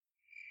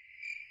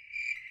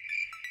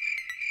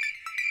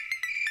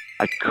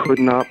I could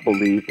not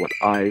believe what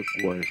I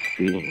was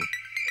seeing.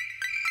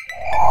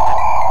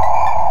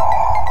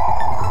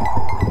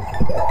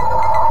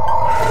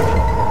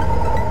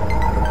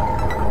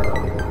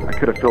 I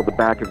could have filled the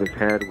back of his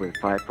head with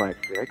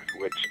 5.56,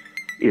 which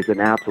is an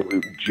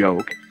absolute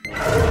joke.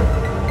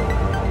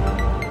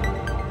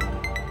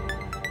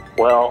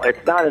 Well,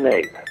 it's not an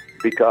ape,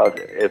 because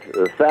if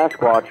the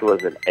Sasquatch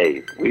was an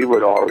ape, we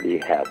would already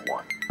have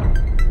one.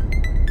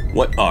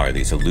 What are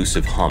these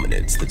elusive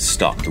hominids that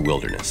stalk the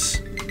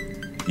wilderness?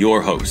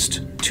 Your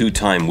host,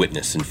 two-time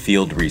witness and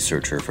field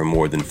researcher for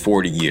more than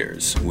 40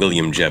 years,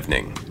 William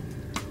Jevning.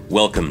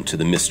 Welcome to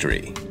the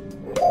mystery.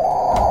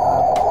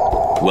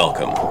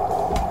 Welcome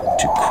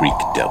to Creek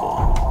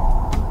Devil.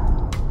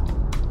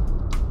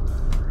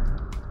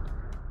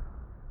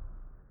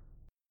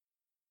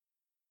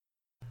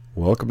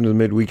 Welcome to the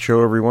Midweek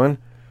Show, everyone.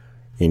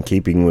 In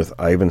keeping with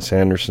Ivan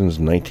Sanderson's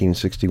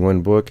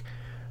 1961 book,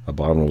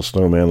 Abominable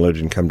Snowman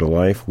Legend Come to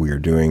Life, we are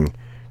doing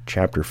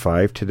Chapter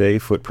 5 today,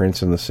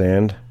 Footprints in the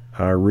Sand.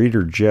 Our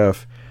reader,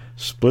 Jeff,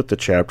 split the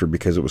chapter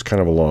because it was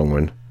kind of a long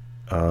one.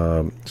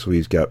 So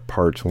he's got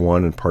parts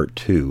 1 and part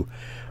 2.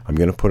 I'm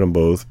going to put them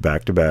both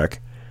back to back.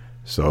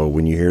 So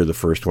when you hear the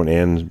first one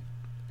end,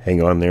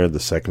 hang on there. The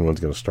second one's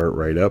going to start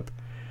right up.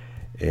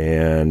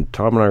 And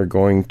Tom and I are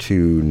going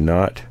to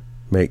not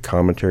make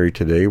commentary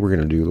today. We're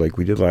going to do like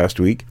we did last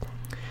week.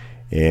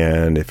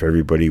 And if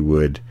everybody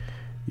would,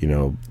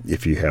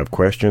 if you have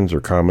questions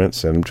or comments,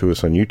 send them to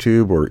us on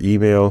YouTube or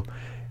email,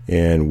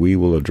 and we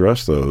will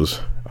address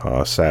those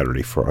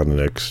Saturday on the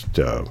next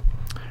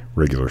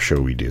regular show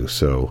we do.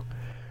 So,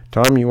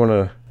 Tom, you want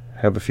to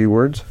have a few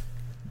words?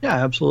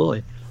 Yeah,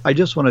 absolutely. I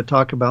just want to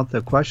talk about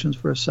the questions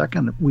for a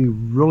second. We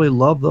really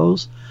love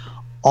those.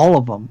 All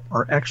of them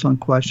are excellent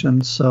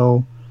questions,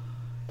 so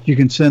you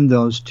can send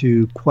those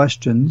to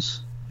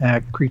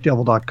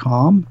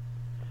questions@creekdevil.com.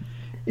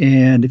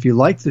 And if you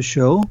like the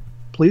show,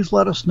 please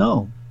let us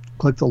know.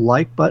 Click the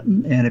like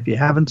button, and if you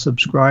haven't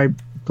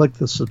subscribed, click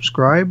the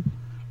subscribe,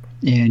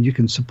 and you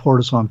can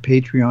support us on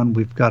Patreon.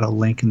 We've got a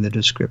link in the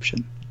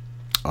description.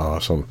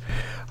 Awesome.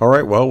 All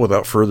right, well,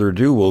 without further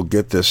ado, we'll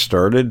get this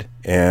started.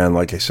 And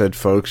like I said,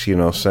 folks,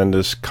 send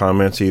us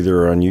comments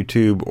either on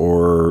YouTube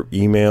or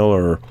email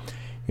or,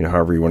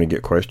 however you want to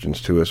get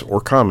questions to us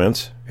or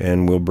comments,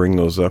 and we'll bring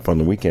those up on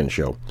the weekend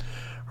show.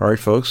 All right,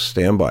 folks,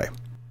 stand by.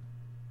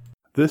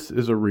 This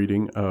is a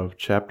reading of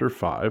Chapter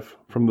 5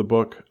 from the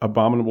book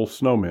Abominable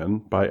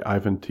Snowmen by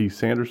Ivan T.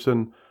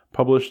 Sanderson,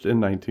 published in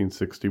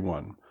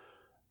 1961.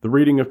 The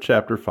reading of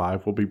Chapter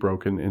 5 will be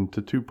broken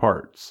into 2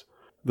 parts.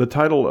 The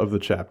title of the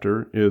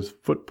chapter is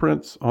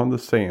Footprints on the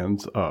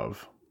Sands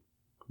of.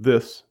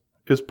 This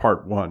is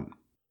Part 1.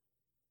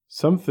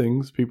 Some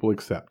things people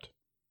accept.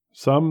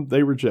 Some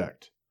they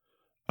reject.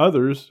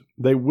 Others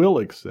they will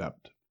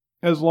accept,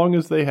 as long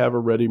as they have a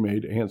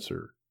ready-made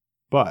answer.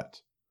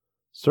 But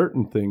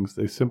certain things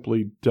they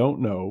simply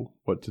don't know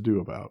what to do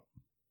about.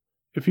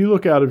 If you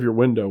look out of your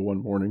window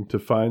one morning to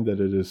find that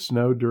it has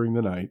snowed during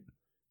the night,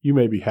 you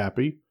may be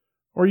happy,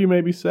 or you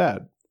may be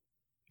sad.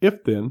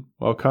 If then,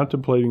 while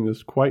contemplating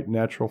this quite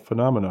natural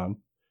phenomenon,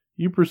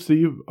 you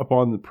perceive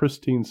upon the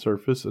pristine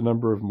surface a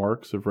number of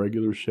marks of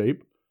regular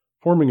shape,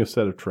 forming a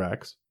set of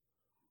tracks,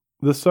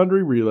 the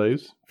sundry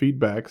relays,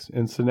 feedbacks,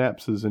 and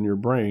synapses in your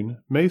brain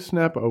may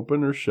snap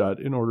open or shut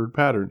in ordered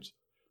patterns,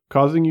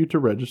 causing you to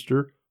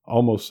register,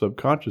 almost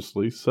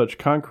subconsciously, such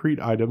concrete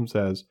items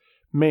as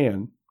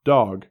man,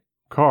 dog,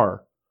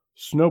 car,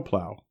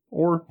 snowplow,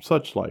 or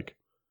such like.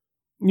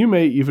 You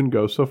may even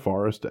go so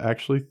far as to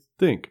actually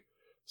think,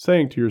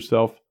 saying to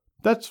yourself,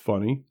 "That's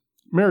funny,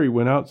 Mary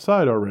went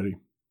outside already."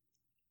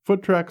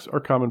 Foot tracks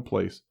are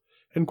commonplace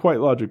and quite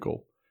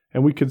logical,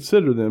 and we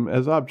consider them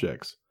as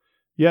objects.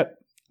 Yet,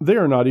 they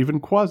are not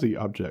even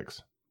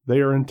quasi-objects. They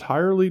are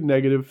entirely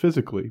negative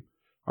physically,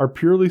 are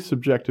purely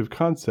subjective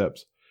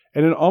concepts,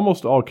 and in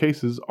almost all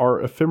cases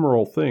are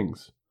ephemeral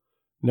things.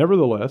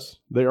 Nevertheless,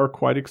 they are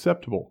quite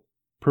acceptable,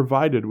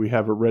 provided we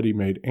have a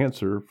ready-made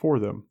answer for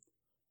them,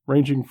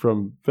 ranging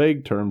from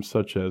vague terms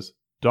such as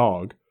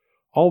dog,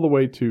 all the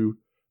way to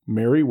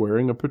Mary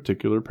wearing a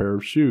particular pair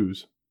of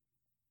shoes.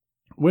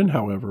 When,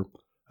 however,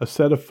 a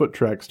set of foot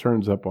tracks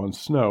turns up on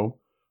snow,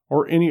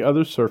 or any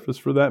other surface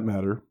for that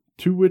matter,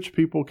 to which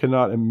people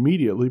cannot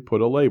immediately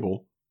put a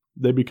label,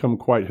 they become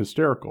quite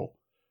hysterical,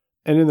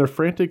 and in their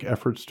frantic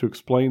efforts to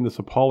explain this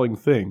appalling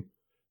thing,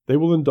 they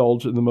will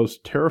indulge in the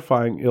most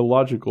terrifying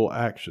illogical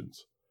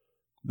actions.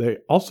 They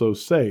also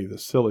say the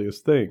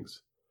silliest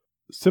things.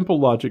 Simple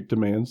logic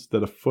demands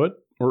that a foot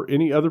or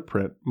any other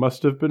print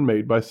must have been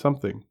made by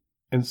something,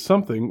 and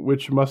something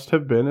which must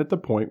have been at the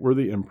point where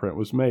the imprint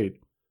was made.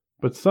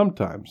 But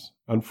sometimes,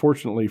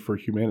 unfortunately for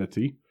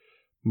humanity,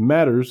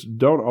 matters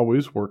don't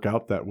always work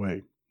out that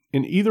way,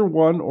 in either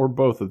one or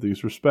both of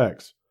these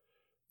respects.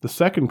 The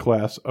second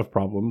class of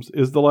problems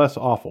is the less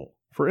awful.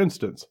 For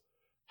instance,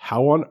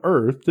 how on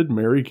earth did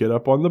Mary get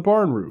up on the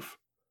barn roof?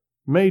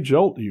 May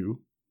jolt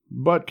you,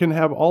 but can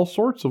have all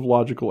sorts of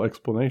logical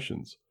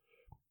explanations.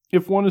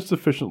 If one is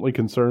sufficiently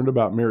concerned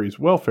about Mary's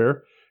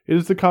welfare, it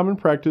is the common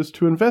practice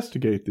to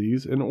investigate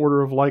these in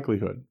order of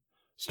likelihood,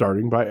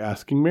 starting by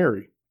asking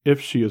Mary, if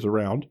she is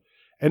around,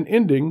 and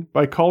ending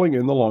by calling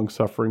in the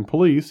long-suffering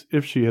police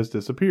if she has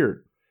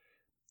disappeared.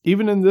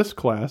 Even in this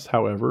class,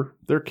 however,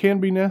 there can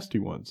be nasty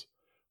ones.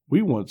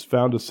 We once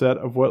found a set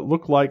of what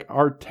looked like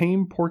our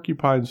tame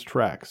porcupine's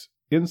tracks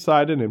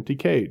inside an empty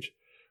cage,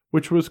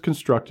 which was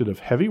constructed of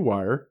heavy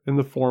wire in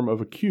the form of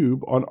a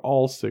cube on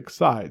all 6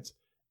 sides,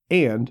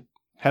 and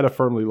had a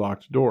firmly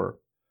locked door.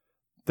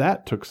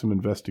 That took some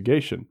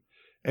investigation,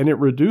 and it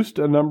reduced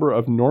a number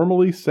of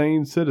normally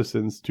sane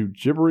citizens to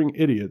gibbering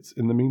idiots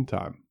in the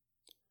meantime.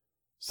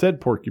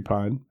 Said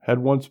porcupine had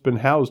once been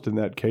housed in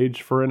that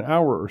cage for an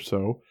hour or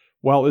so,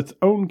 while its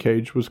own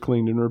cage was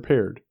cleaned and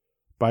repaired,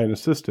 by an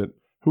assistant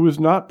who was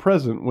not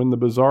present when the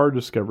bizarre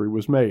discovery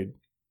was made.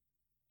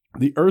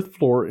 The earth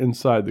floor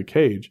inside the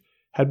cage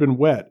had been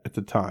wet at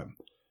the time,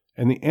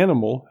 and the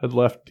animal had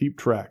left deep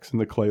tracks in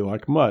the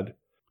clay-like mud.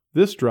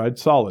 This dried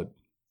solid.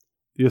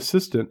 The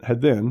assistant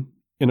had then,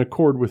 in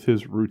accord with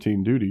his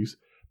routine duties,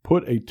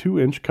 put a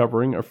 2-inch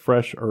covering of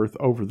fresh earth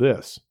over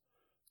this.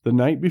 The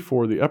night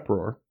before the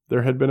uproar,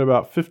 there had been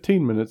about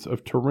 15 minutes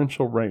of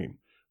torrential rain,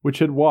 which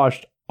had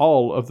washed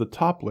all of the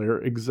top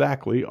layer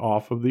exactly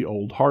off of the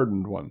old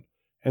hardened one,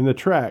 and the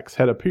tracks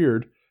had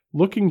appeared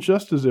looking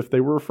just as if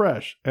they were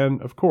fresh,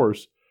 and, of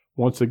course,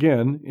 once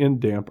again in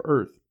damp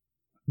earth.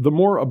 The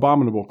more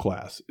abominable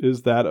class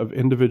is that of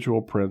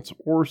individual prints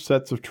or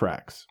sets of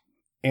tracks,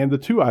 and the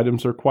 2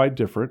 items are quite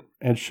different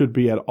and should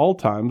be at all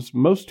times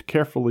most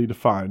carefully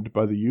defined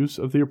by the use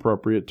of the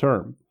appropriate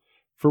term,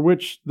 for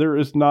which there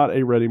is not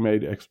a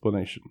ready-made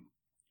explanation.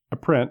 A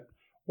print,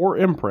 or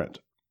imprint,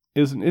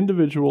 is an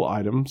individual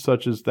item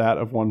such as that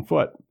of 1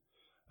 foot.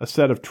 A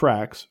set of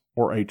tracks,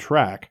 or a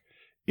track,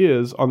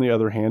 is, on the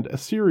other hand, a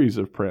series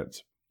of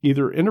prints,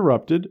 either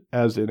interrupted,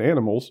 as in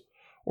animals,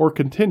 or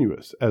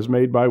continuous, as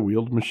made by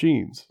wheeled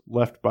machines,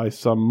 left by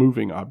some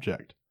moving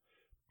object.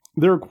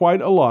 There are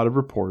quite a lot of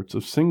reports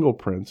of single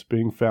prints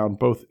being found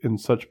both in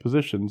such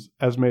positions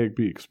as may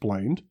be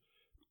explained,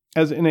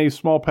 as in a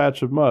small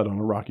patch of mud on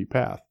a rocky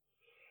path,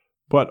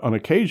 but on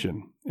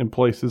occasion in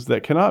places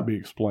that cannot be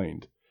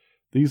explained.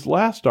 These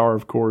last are,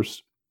 of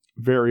course,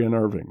 very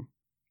unnerving.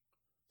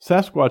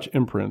 Sasquatch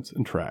imprints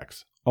and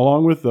tracks,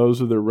 along with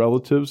those of their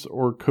relatives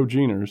or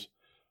congeners,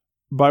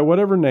 by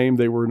whatever name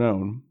they were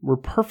known, were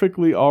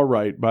perfectly all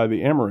right by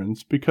the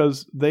Amerinds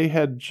because they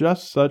had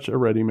just such a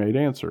ready-made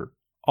answer,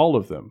 all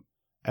of them,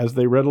 as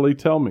they readily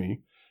tell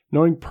me,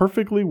 knowing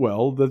perfectly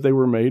well that they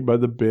were made by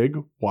the big,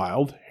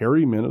 wild,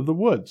 hairy men of the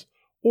woods,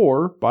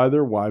 or by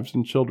their wives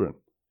and children.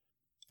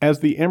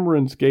 As the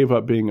Amerinds gave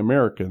up being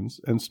Americans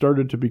and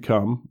started to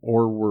become,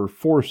 or were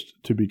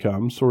forced to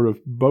become, sort of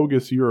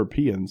bogus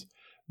Europeans,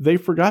 they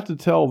forgot to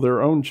tell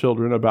their own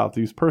children about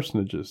these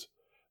personages.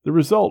 The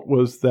result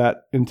was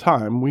that, in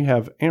time, we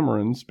have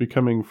Amerinds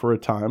becoming, for a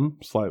time,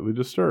 slightly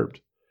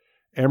disturbed.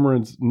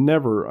 Amerinds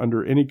never,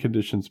 under any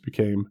conditions,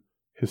 became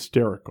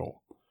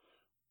hysterical.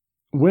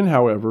 When,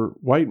 however,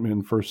 white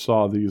men first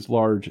saw these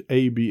large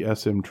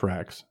ABSM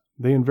tracks,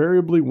 they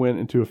invariably went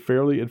into a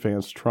fairly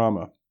advanced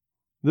trauma.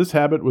 This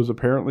habit was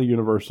apparently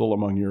universal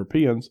among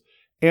Europeans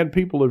and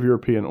people of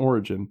European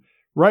origin,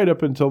 right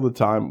up until the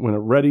time when a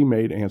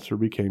ready-made answer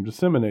became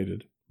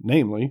disseminated,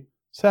 namely,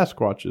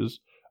 Sasquatches,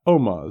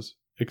 Omas,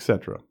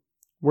 etc.,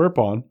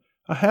 whereupon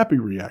a happy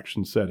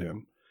reaction set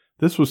in.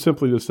 This was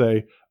simply to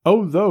say,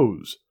 "Oh,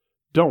 those!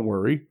 Don't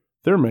worry,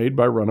 they're made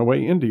by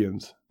runaway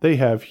Indians. They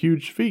have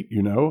huge feet,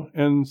 you know,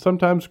 and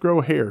sometimes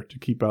grow hair to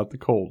keep out the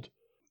cold."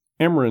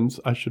 Amerinds,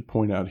 I should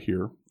point out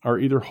here, are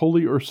either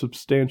wholly or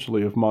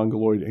substantially of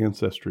Mongoloid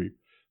ancestry,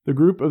 the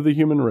group of the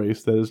human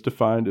race that is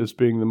defined as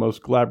being the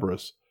most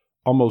glabrous,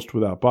 almost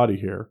without body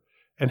hair,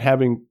 and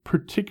having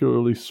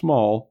particularly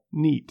small,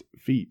 neat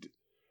feet.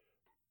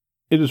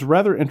 It is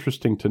rather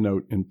interesting to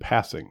note in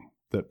passing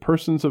that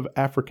persons of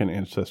African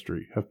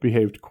ancestry have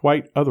behaved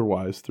quite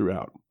otherwise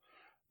throughout.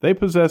 They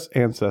possess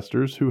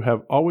ancestors who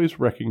have always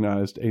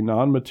recognized a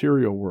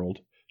non-material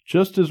world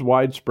just as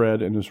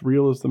widespread and as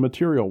real as the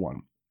material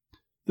one.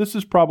 This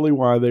is probably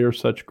why they are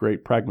such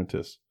great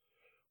pragmatists.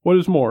 What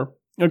is more,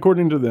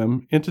 according to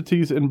them,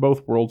 entities in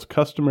both worlds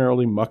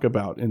customarily muck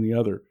about in the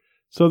other,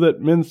 so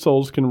that men's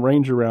souls can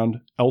range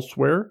around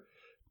elsewhere,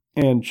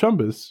 and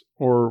Chumbus,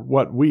 or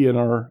what we in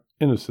our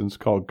innocence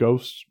call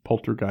ghosts,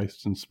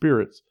 poltergeists, and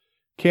spirits,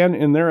 can,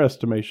 in their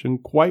estimation,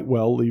 quite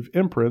well leave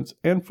imprints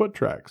and foot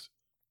tracks.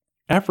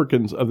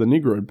 Africans of the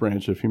Negroid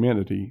branch of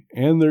humanity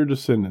and their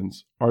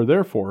descendants are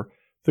therefore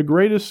the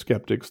greatest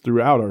skeptics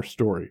throughout our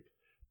story.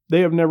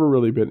 They have never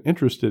really been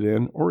interested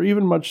in or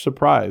even much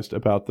surprised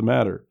about the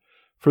matter,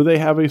 for they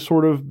have a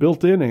sort of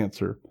built-in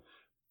answer.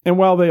 And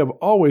while they have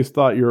always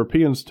thought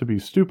Europeans to be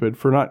stupid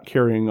for not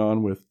carrying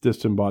on with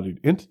disembodied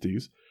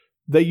entities,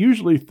 they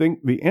usually think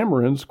the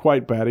Amerinds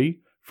quite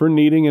batty for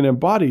needing an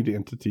embodied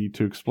entity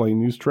to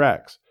explain these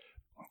tracks.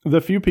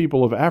 The few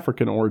people of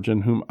African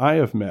origin whom I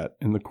have met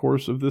in the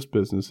course of this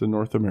business in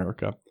North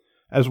America,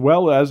 as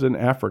well as in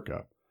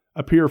Africa,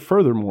 appear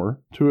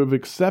furthermore to have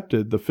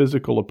accepted the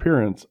physical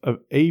appearance of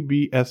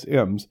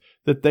ABSMs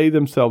that they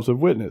themselves have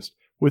witnessed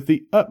with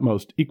the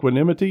utmost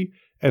equanimity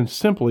and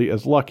simply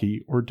as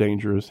lucky or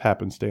dangerous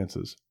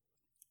happenstances.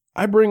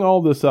 I bring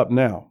all this up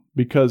now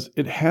because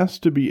it has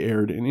to be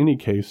aired in any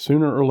case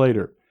sooner or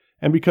later,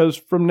 and because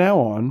from now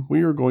on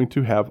we are going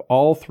to have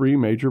all three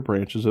major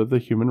branches of the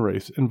human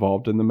race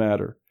involved in the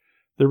matter.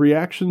 The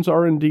reactions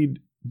are indeed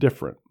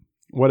different,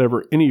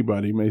 whatever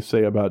anybody may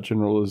say about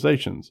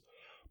generalizations.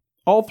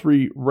 All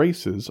three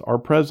races are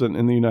present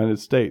in the United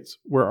States,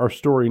 where our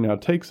story now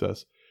takes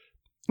us,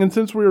 and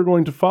since we are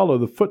going to follow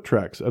the foot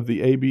tracks of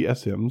the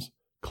ABSMs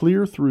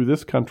clear through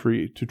this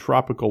country to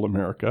tropical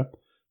America,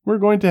 we're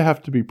going to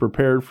have to be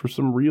prepared for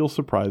some real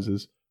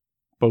surprises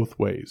both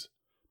ways.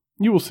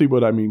 You will see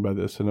what I mean by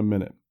this in a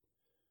minute.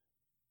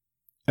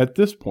 At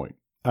this point,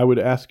 I would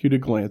ask you to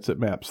glance at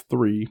maps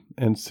 3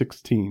 and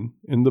 16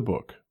 in the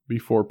book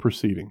before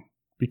proceeding,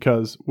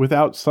 because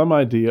without some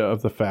idea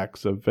of the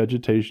facts of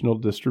vegetational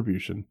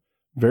distribution,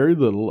 very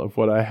little of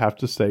what I have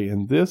to say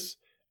in this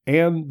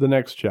and the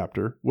next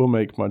chapter will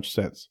make much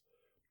sense.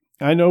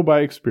 I know by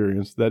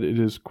experience that it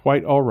is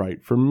quite all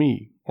right for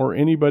me or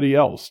anybody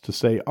else to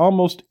say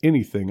almost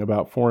anything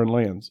about foreign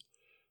lands,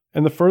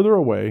 and the further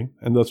away,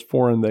 and thus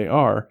foreign they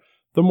are,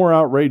 the more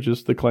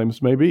outrageous the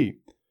claims may be.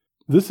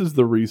 This is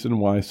the reason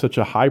why such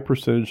a high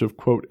percentage of,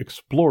 quote,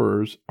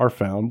 explorers are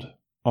found,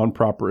 on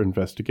proper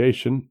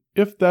investigation,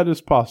 if that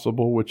is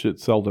possible, which it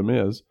seldom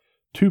is,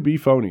 to be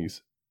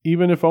phonies,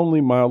 even if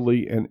only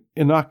mildly and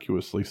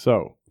innocuously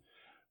so.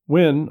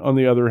 When, on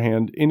the other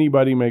hand,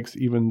 anybody makes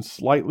even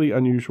slightly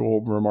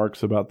unusual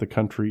remarks about the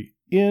country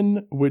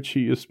in which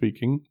he is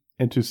speaking,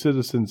 and to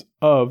citizens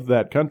of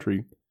that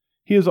country,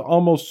 he is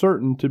almost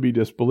certain to be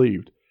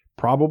disbelieved,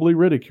 probably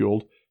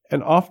ridiculed,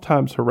 and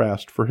ofttimes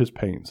harassed for his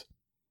pains.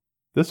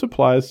 This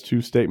applies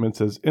to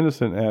statements as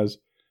innocent as,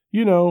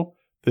 you know,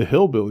 the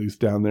hillbillies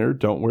down there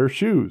don't wear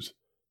shoes.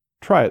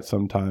 Try it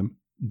sometime,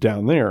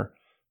 down there,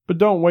 but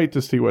don't wait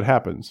to see what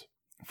happens,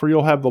 for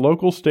you'll have the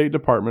local State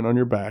Department on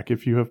your back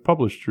if you have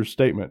published your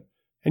statement,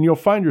 and you'll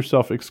find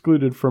yourself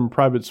excluded from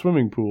private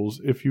swimming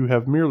pools if you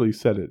have merely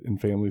said it in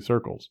family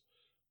circles.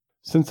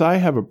 Since I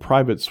have a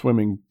private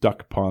swimming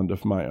duck pond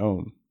of my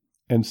own,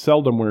 and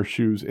seldom wear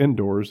shoes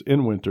indoors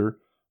in winter,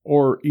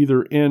 or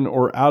either in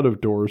or out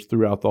of doors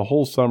throughout the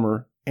whole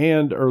summer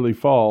and early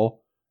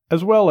fall,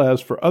 as well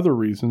as for other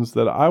reasons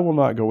that I will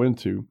not go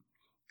into,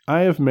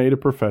 I have made a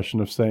profession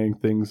of saying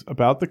things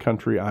about the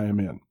country I am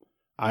in.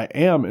 I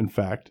am, in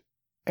fact,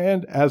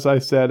 and as I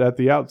said at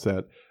the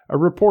outset, a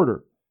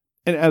reporter,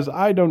 and as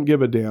I don't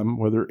give a damn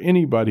whether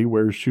anybody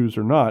wears shoes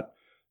or not,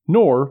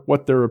 nor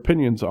what their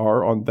opinions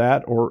are on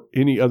that or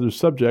any other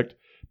subject,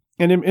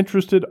 and am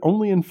interested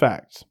only in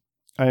facts,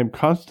 I am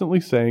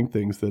constantly saying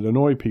things that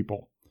annoy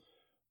people.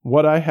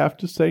 What I have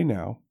to say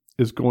now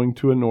is going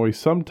to annoy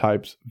some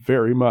types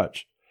very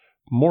much.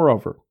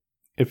 Moreover,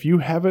 if you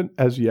haven't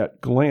as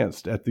yet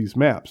glanced at these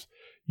maps,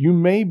 you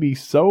may be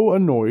so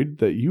annoyed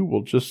that you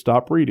will just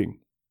stop reading.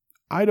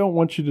 I don't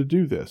want you to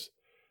do this,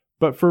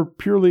 but for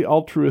purely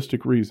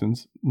altruistic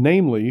reasons,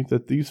 namely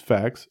that these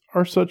facts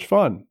are such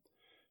fun.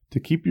 To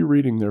keep you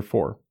reading,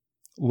 therefore,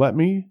 let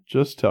me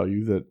just tell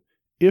you that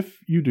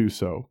if you do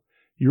so,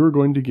 you are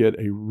going to get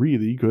a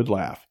really good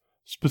laugh,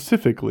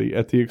 specifically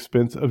at the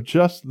expense of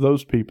just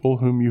those people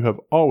whom you have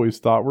always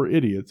thought were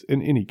idiots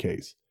in any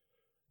case.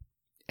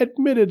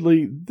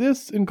 Admittedly,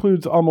 this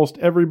includes almost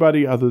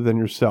everybody other than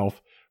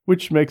yourself,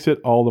 which makes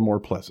it all the more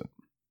pleasant.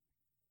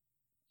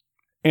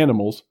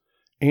 Animals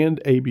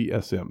and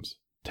ABSMs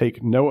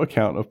take no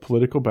account of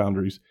political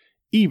boundaries,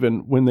 even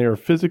when they are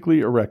physically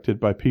erected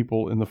by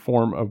people in the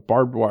form of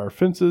barbed wire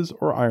fences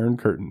or iron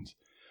curtains.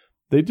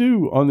 They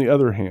do, on the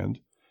other hand,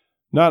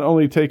 not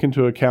only take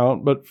into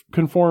account, but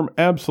conform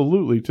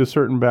absolutely to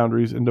certain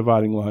boundaries and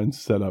dividing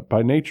lines set up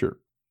by nature.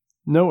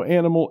 No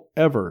animal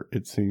ever,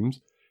 it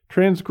seems,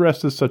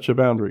 transgresses such a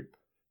boundary,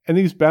 and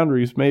these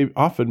boundaries may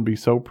often be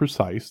so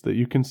precise that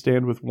you can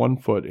stand with one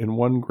foot in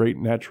one great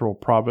natural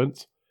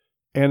province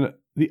and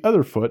the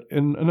other foot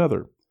in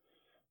another.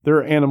 There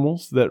are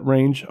animals that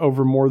range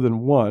over more than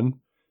one,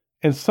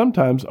 and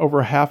sometimes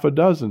over half a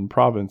dozen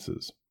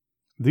provinces.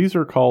 These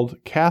are called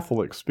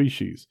Catholic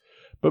species,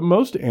 but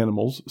most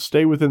animals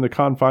stay within the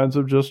confines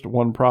of just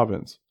one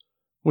province.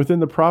 Within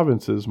the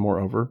provinces,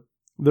 moreover,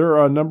 there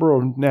are a number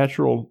of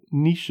natural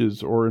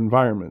niches or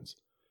environments.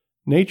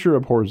 Nature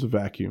abhors a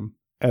vacuum,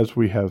 as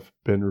we have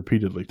been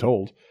repeatedly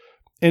told,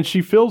 and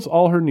she fills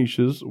all her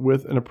niches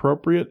with an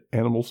appropriate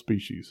animal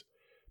species.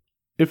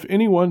 If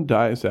anyone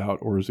dies out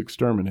or is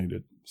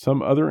exterminated,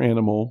 some other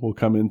animal will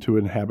come in to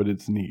inhabit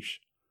its niche.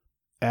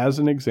 As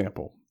an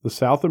example, the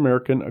South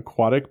American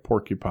aquatic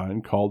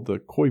porcupine called the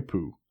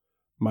coypu,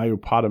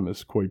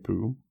 Myopotamus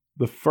coypu,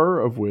 the fur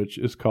of which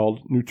is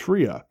called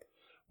nutria,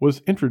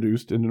 was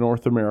introduced into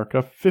North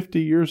America 50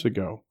 years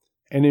ago,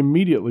 and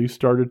immediately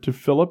started to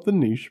fill up the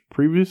niche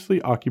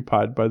previously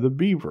occupied by the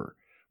beaver,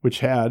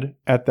 which had,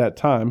 at that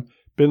time,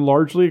 been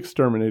largely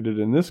exterminated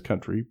in this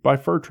country by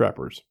fur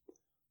trappers.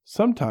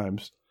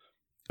 Sometimes,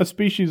 A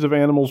species of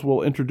animals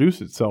will introduce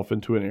itself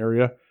into an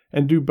area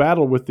and do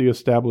battle with the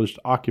established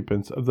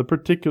occupants of the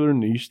particular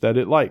niche that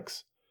it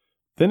likes.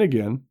 Then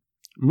again,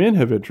 men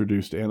have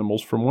introduced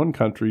animals from one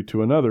country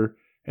to another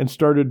and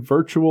started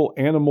virtual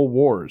animal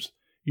wars,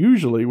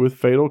 usually with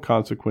fatal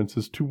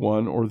consequences to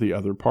one or the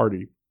other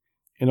party.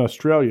 In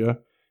Australia,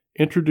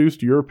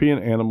 introduced European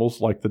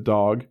animals like the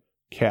dog,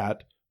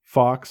 cat,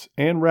 fox,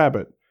 and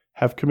rabbit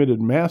have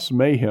committed mass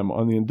mayhem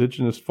on the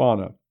indigenous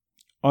fauna.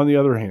 On the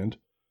other hand,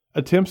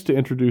 attempts to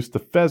introduce the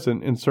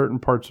pheasant in certain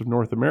parts of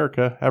North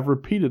America have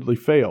repeatedly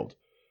failed.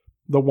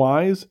 The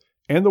whys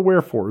and the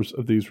wherefores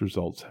of these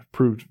results have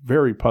proved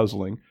very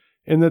puzzling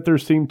in that there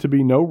seemed to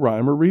be no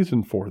rhyme or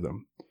reason for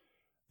them.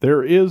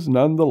 There is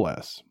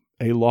nonetheless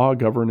a law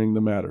governing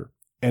the matter,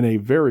 and a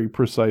very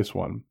precise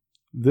one.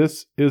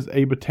 This is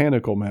a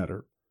botanical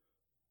matter.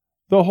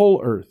 The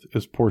whole earth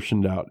is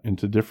portioned out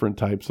into different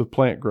types of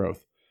plant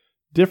growth,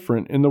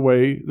 different in the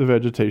way the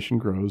vegetation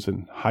grows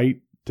in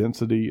height,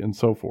 density, and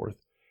so forth,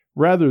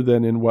 rather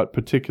than in what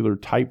particular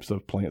types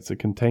of plants it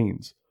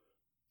contains.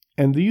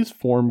 And these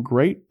form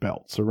great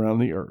belts around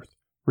the earth,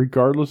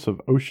 regardless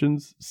of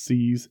oceans,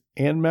 seas,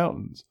 and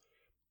mountains.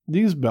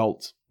 These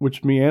belts,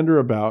 which meander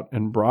about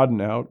and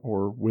broaden out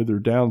or wither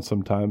down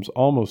sometimes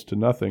almost to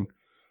nothing,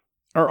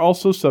 are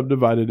also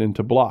subdivided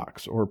into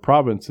blocks or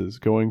provinces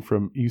going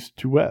from east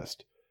to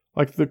west,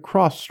 like the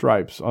cross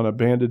stripes on a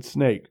banded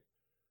snake.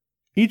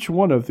 Each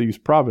one of these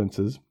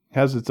provinces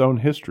has its own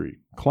history,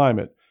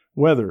 climate,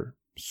 weather,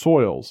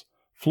 soils,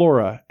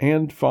 flora,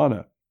 and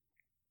fauna.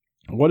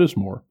 What is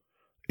more,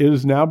 it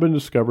has now been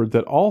discovered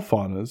that all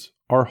faunas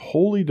are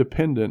wholly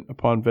dependent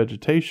upon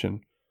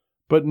vegetation,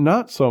 but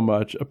not so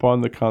much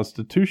upon the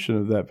constitution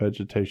of that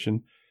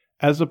vegetation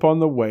as upon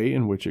the way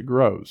in which it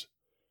grows.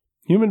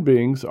 Human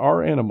beings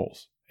are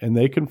animals, and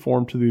they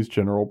conform to these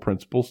general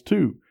principles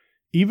too,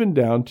 even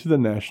down to the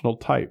national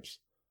types.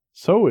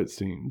 So, it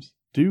seems,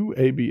 do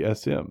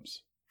ABSMs.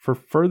 For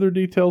further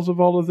details of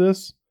all of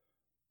this,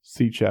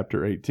 see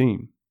Chapter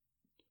 18.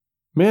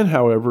 Man,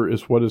 however,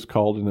 is what is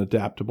called an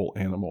adaptable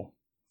animal.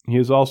 He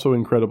is also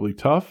incredibly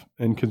tough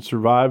and can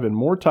survive in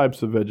more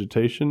types of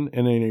vegetation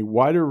and in a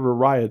wider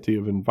variety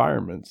of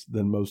environments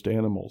than most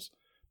animals,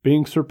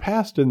 being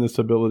surpassed in this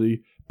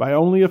ability by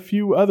only a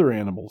few other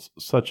animals,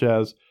 such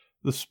as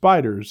the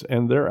spiders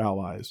and their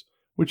allies,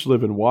 which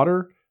live in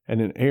water and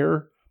in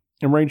air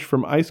and range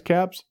from ice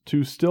caps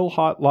to still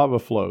hot lava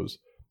flows,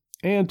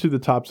 and to the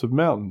tops of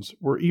mountains,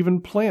 where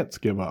even plants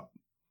give up.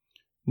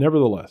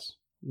 Nevertheless,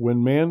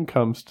 when man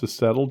comes to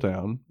settle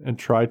down and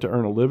try to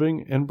earn a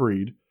living and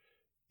breed,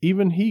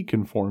 even he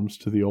conforms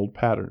to the old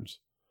patterns.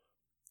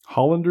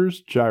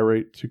 Hollanders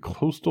gyrate to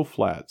coastal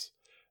flats,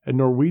 and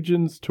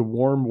Norwegians to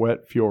warm,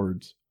 wet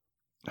fjords.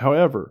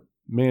 However,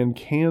 man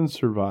can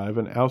survive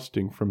an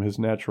ousting from his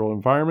natural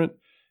environment,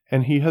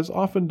 and he has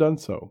often done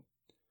so.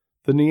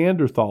 The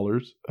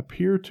Neanderthalers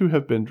appear to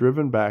have been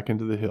driven back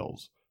into the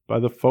hills by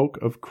the folk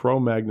of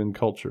Cro-Magnon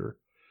culture,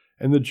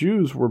 and the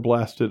Jews were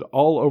blasted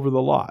all over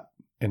the lot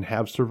and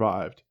have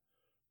survived.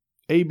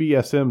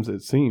 ABSMs,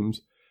 it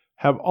seems,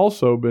 have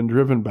also been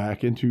driven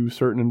back into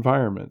certain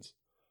environments.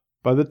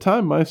 By the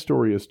time my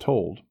story is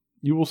told,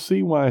 you will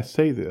see why I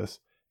say this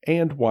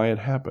and why it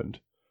happened.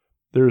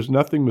 There is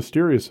nothing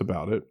mysterious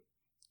about it.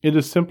 It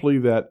is simply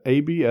that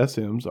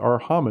ABSMs are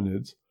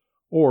hominids,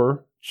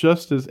 or,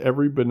 just as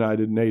every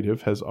benighted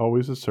native has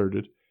always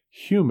asserted,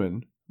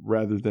 human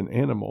rather than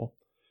animal,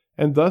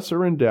 and thus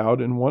are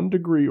endowed in one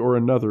degree or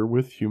another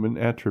with human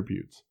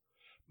attributes,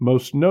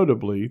 most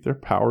notably their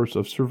powers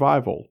of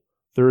survival,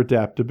 their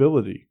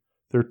adaptability,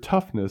 their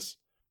toughness,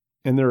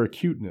 and their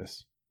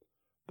acuteness.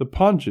 The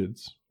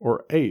Pongids,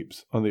 or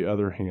apes, on the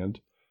other hand,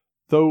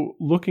 though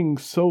looking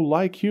so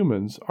like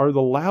humans, are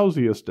the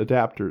lousiest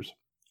adapters,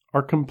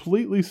 are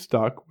completely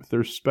stuck with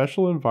their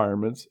special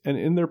environments and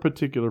in their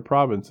particular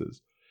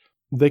provinces.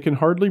 They can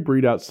hardly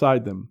breed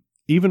outside them,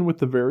 even with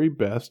the very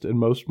best and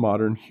most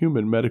modern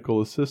human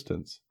medical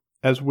assistance,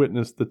 as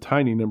witnessed the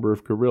tiny number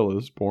of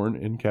gorillas born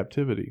in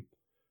captivity.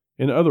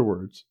 In other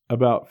words,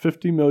 about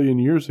 50 million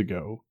years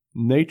ago,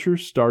 nature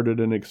started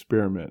an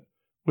experiment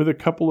with a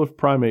couple of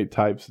primate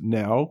types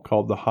now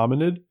called the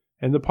hominid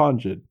and the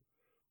pongid.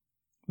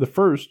 The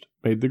first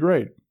made the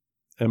grade,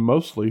 and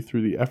mostly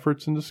through the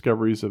efforts and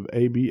discoveries of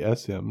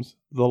ABSMs,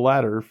 the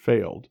latter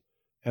failed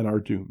and are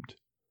doomed.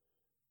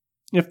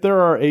 If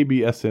there are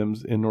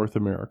ABSMs in North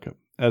America,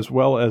 as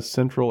well as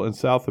Central and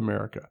South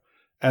America,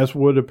 as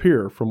would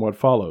appear from what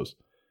follows,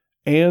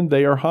 and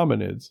they are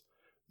hominids,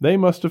 they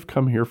must have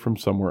come here from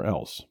somewhere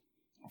else.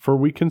 For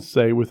we can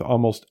say with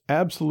almost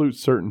absolute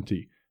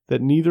certainty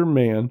that neither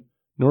man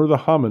nor the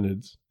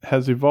hominids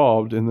has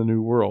evolved in the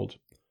New World.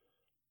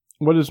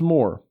 What is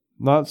more,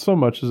 not so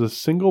much as a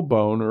single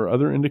bone or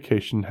other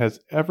indication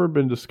has ever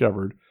been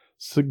discovered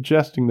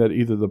suggesting that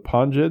either the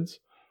Pongids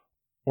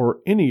or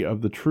any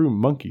of the true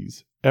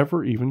monkeys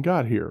ever even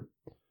got here.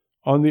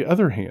 On the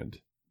other hand,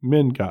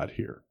 men got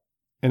here,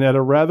 and at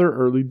a rather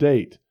early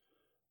date.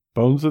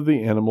 Bones of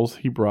the animals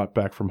he brought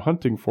back from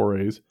hunting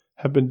forays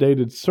have been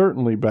dated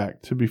certainly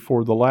back to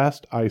before the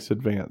last ice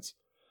advance.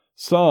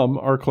 Some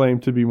are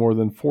claimed to be more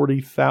than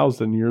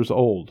 40,000 years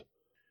old.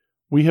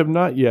 We have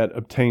not yet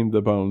obtained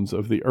the bones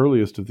of the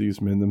earliest of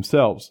these men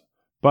themselves,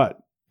 but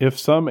if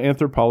some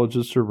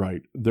anthropologists are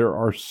right, there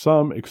are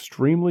some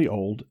extremely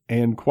old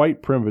and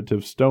quite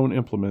primitive stone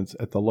implements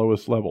at the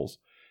lowest levels,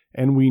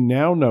 and we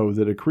now know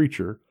that a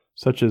creature,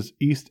 such as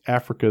East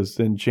Africa's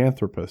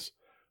Zinjanthropus,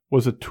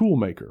 was a tool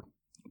maker,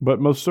 but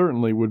most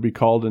certainly would be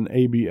called an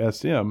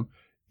ABSM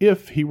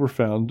if he were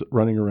found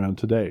running around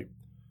today.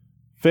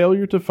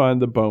 Failure to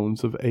find the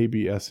bones of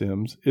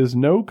ABSMs is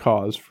no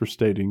cause for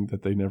stating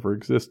that they never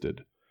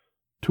existed.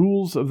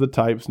 Tools of the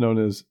types known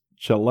as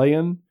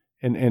Chilean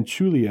and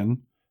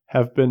Anchulian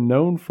have been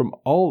known from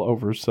all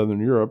over southern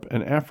Europe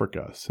and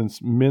Africa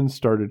since men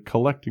started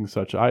collecting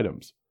such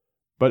items,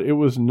 but it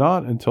was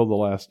not until the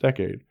last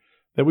decade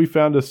that we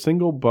found a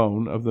single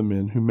bone of the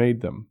men who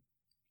made them,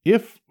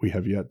 if we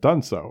have yet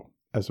done so,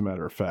 as a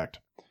matter of fact.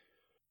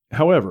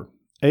 However,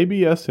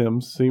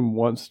 ABSMs seem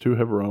once to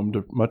have roamed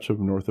much of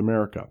North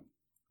America.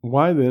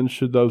 Why then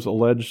should those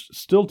alleged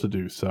still to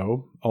do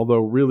so, although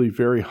really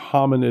very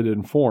hominid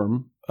in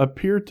form,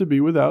 appear to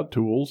be without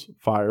tools,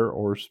 fire,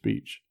 or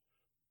speech?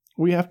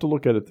 We have to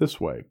look at it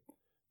this way.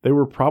 They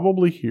were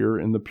probably here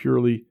in the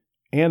purely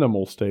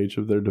animal stage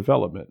of their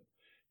development,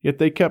 yet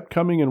they kept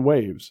coming in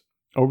waves,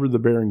 over the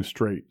Bering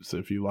Straits,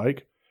 if you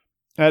like,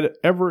 at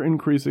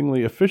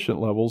ever-increasingly efficient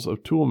levels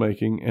of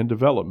tool-making and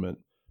development,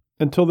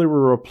 until they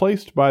were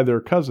replaced by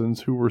their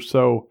cousins who were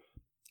so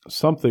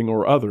something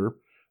or other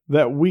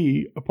that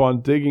we,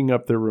 upon digging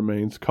up their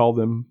remains, call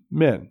them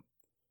men.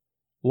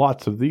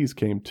 Lots of these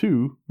came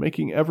too,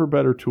 making ever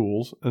better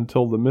tools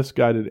until the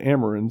misguided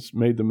Amerinds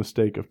made the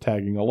mistake of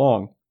tagging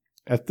along.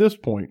 At this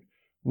point,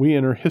 we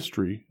enter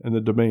history and the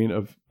domain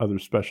of other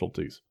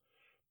specialties.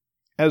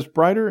 As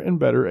brighter and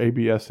better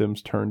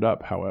ABSMs turned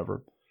up,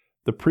 however,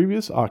 the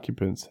previous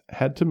occupants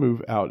had to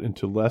move out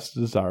into less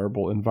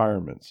desirable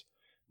environments,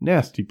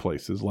 nasty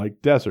places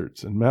like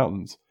deserts and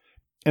mountains,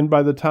 and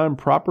by the time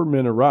proper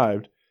men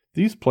arrived,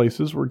 these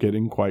places were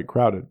getting quite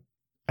crowded.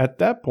 At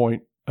that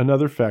point,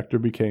 another factor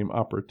became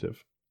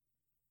operative.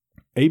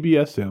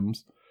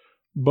 ABSMs,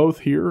 both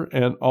here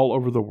and all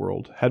over the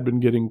world, had been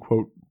getting,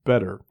 quote,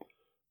 better,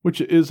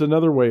 which is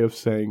another way of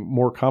saying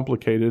more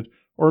complicated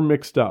or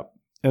mixed up,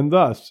 and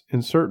thus,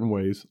 in certain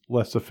ways,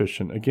 less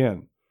efficient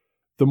again.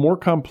 The more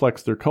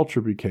complex their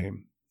culture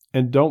became,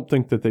 and don't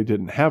think that they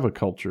didn't have a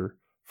culture,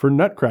 for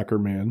Nutcracker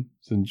Man,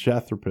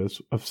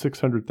 Zinjanthropus, of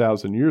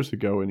 600,000 years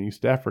ago in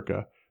East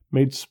Africa,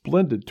 made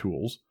splendid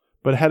tools,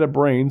 but had a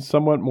brain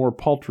somewhat more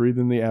paltry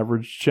than the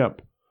average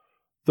chimp.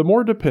 The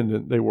more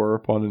dependent they were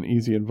upon an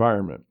easy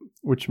environment,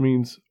 which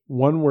means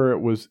one where it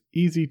was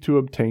easy to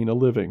obtain a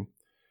living.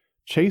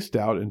 Chased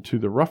out into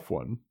the rough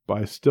one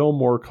by still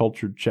more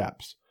cultured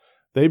chaps,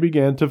 they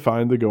began to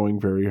find the going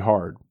very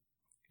hard.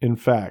 In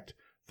fact,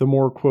 the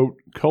more, quote,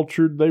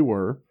 cultured they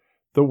were,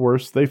 the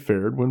worse they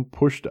fared when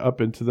pushed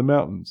up into the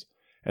mountains,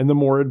 and the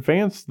more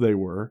advanced they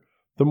were,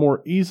 the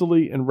more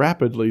easily and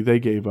rapidly they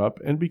gave up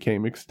and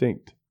became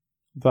extinct.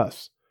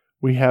 Thus,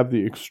 we have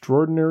the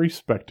extraordinary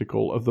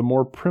spectacle of the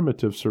more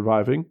primitive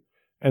surviving,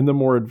 and the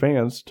more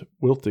advanced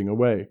wilting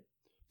away.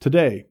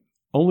 Today,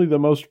 only the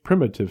most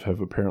primitive have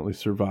apparently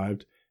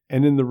survived,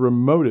 and in the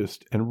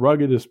remotest and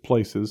ruggedest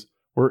places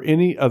where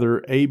any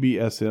other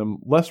ABSM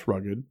less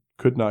rugged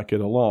could not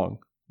get along,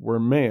 where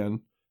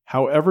man,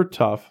 however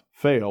tough,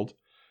 failed,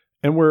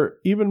 and where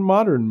even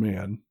modern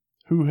man,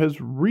 who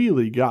has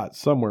really got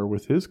somewhere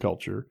with his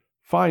culture,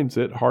 finds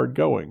it hard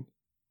going.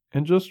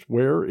 And just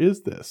where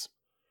is this?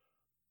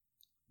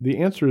 The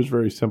answer is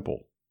very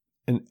simple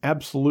and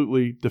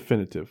absolutely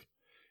definitive.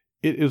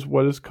 It is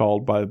what is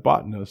called by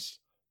botanists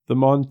the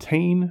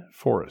montane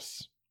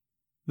forests.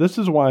 This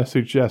is why I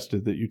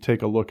suggested that you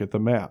take a look at the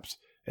maps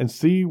and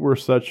see where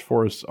such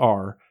forests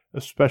are,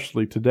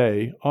 especially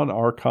today, on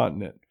our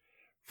continent.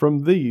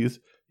 From these,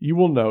 you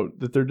will note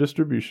that their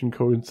distribution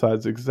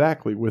coincides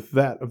exactly with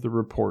that of the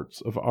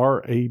reports of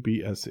our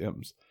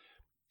ABSMs,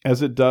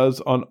 as it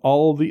does on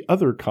all the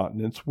other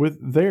continents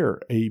with their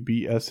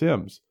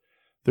ABSMs.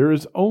 There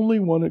is only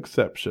one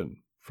exception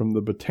from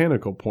the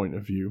botanical point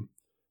of view,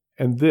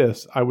 and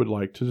this I would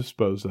like to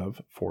dispose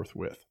of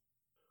forthwith.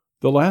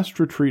 The last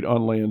retreat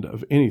on land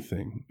of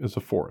anything is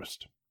a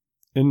forest.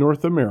 In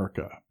North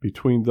America,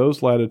 between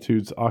those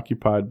latitudes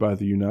occupied by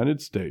the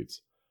United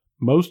States,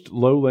 most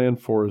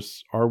lowland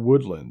forests are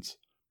woodlands,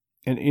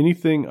 and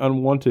anything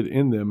unwanted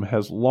in them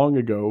has long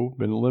ago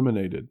been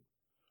eliminated.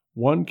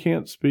 One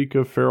can't speak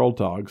of feral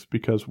dogs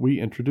because we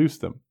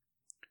introduced them.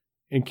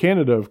 In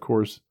Canada, of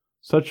course,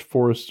 such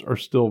forests are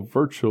still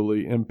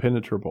virtually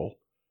impenetrable.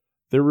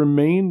 There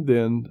remain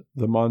then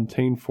the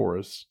montane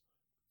forests,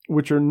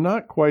 which are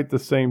not quite the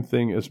same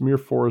thing as mere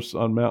forests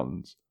on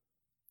mountains,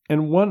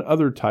 and one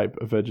other type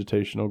of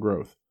vegetational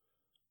growth.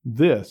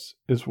 This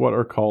is what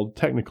are called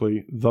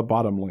technically the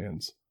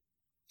bottomlands.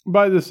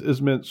 By this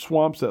is meant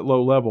swamps at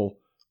low level,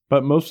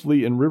 but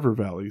mostly in river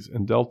valleys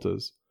and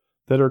deltas,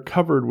 that are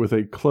covered with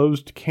a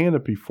closed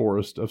canopy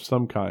forest of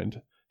some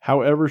kind,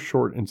 however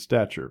short in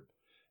stature,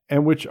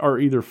 and which are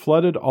either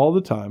flooded all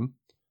the time,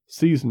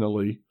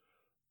 seasonally,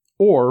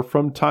 or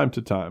from time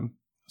to time,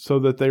 so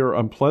that they are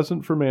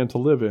unpleasant for man to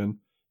live in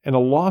and a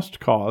lost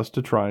cause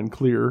to try and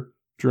clear,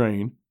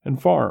 drain,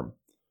 and farm.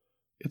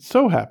 It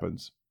so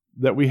happens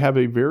that we have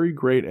a very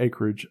great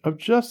acreage of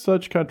just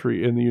such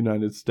country in the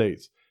United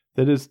States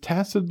that is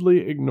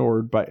tacitly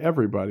ignored by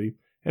everybody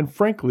and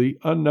frankly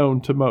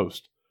unknown to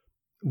most.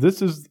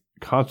 This is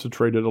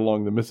concentrated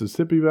along the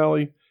Mississippi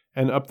Valley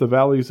and up the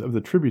valleys of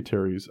the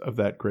tributaries of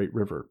that great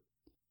river.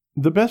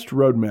 The best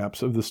road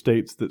maps of the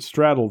states that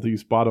straddle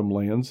these bottom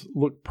lands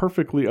look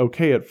perfectly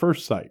okay at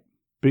first sight,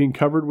 being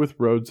covered with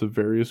roads of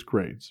various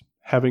grades,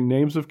 having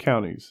names of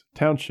counties,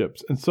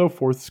 townships, and so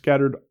forth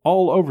scattered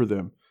all over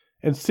them,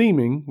 and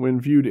seeming, when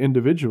viewed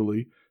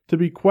individually, to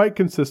be quite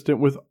consistent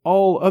with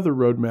all other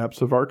road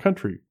maps of our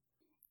country.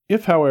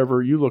 If,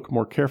 however, you look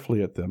more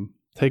carefully at them,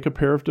 take a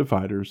pair of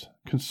dividers,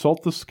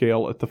 consult the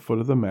scale at the foot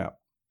of the map,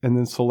 and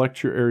then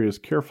select your areas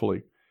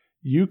carefully,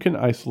 you can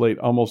isolate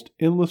almost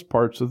endless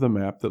parts of the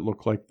map that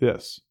look like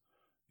this.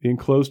 The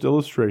enclosed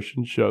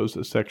illustration shows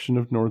a section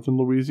of northern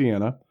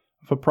Louisiana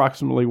of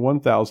approximately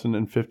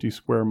 1,050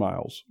 square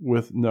miles,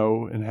 with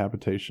no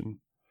inhabitation.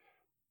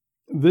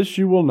 This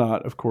you will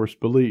not, of course,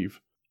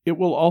 believe. It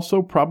will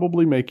also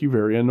probably make you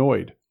very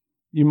annoyed.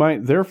 You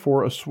might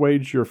therefore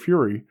assuage your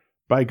fury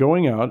by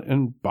going out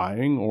and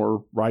buying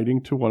or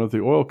writing to one of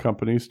the oil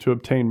companies to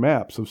obtain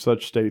maps of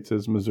such states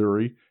as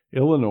Missouri,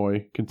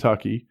 Illinois,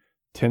 Kentucky,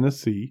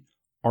 Tennessee,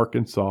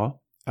 Arkansas,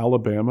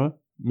 Alabama,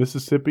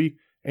 Mississippi,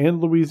 and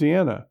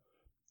Louisiana,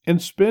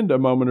 and spend a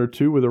moment or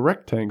two with a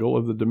rectangle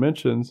of the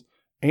dimensions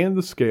and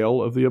the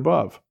scale of the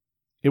above.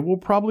 It will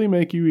probably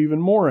make you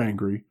even more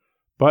angry,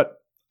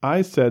 but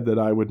I said that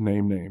I would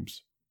name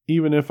names,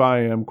 even if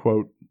I am,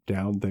 quote,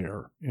 down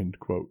there, end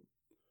quote.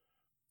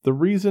 The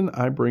reason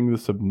I bring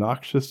this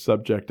obnoxious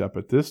subject up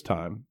at this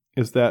time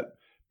is that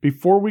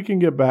before we can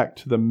get back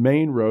to the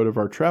main road of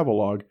our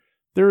travelogue,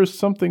 there is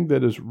something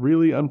that is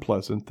really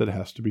unpleasant that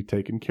has to be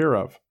taken care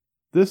of.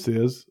 This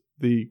is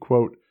the,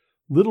 quote,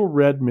 little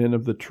red men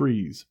of the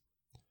trees,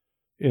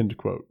 end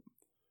quote.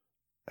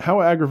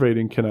 How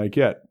aggravating can I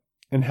get,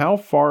 and how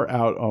far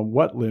out on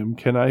what limb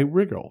can I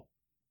wriggle?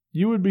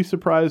 You would be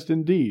surprised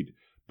indeed,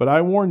 but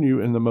I warn you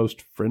in the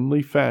most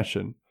friendly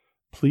fashion,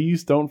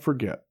 please don't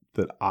forget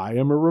that I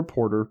am a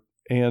reporter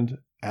and,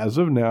 as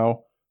of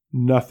now,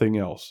 nothing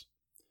else.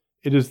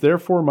 It is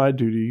therefore my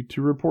duty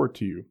to report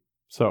to you.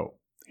 So,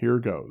 here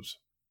goes.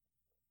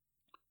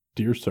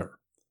 Dear Sir,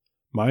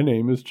 my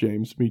name is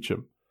James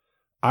Meacham.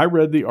 I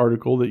read the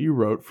article that you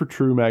wrote for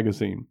True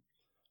Magazine.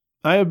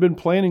 I have been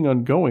planning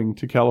on going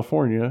to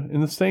California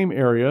in the same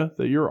area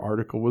that your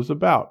article was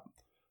about.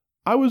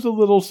 I was a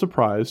little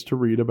surprised to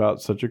read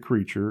about such a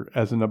creature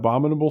as an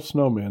abominable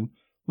snowman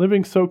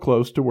living so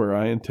close to where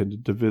I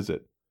intended to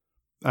visit.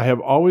 I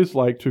have always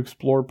liked to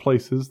explore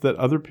places that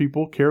other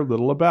people care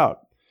little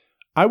about.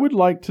 I would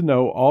like to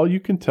know all you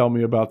can tell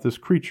me about this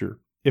creature,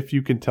 if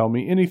you can tell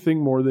me anything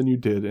more than you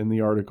did in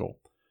the article.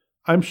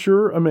 I'm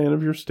sure a man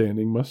of your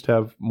standing must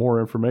have more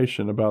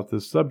information about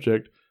this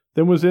subject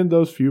than was in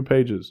those few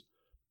pages.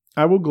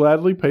 I will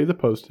gladly pay the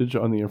postage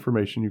on the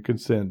information you can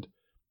send.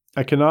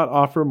 I cannot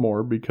offer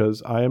more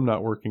because I am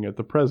not working at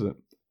the present.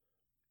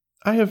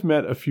 I have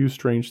met a few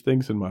strange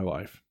things in my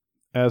life.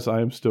 As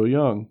I am still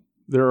young,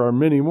 there are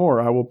many more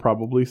I will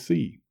probably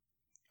see.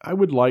 I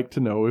would like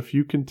to know if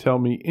you can tell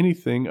me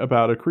anything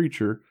about a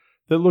creature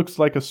that looks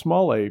like a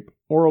small ape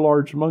or a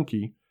large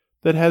monkey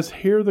that has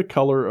hair the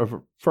color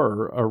of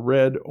fur, a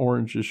red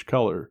orangish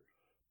color.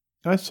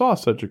 I saw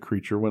such a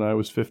creature when I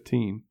was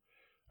 15.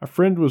 A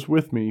friend was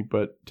with me,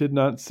 but did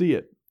not see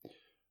it.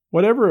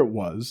 Whatever it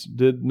was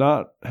did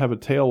not have a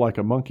tail like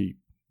a monkey,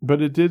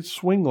 but it did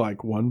swing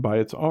like one by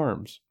its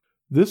arms.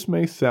 This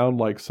may sound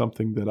like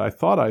something that I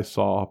thought I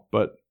saw,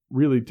 but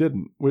really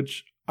didn't,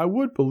 which I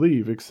would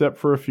believe except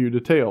for a few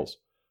details.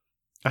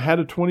 I had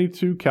a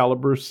 .22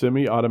 caliber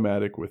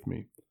semi-automatic with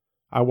me.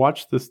 I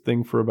watched this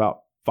thing for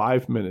about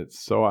 5 minutes,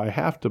 so I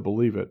have to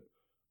believe it.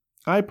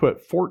 I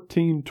put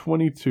 14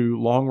 .22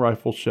 long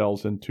rifle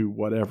shells into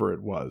whatever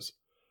it was.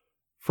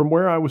 From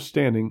where I was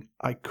standing,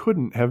 I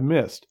couldn't have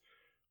missed.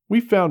 We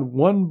found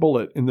one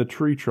bullet in the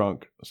tree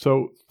trunk,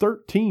 so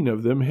 13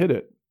 of them hit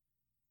it.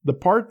 The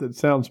part that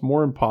sounds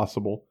more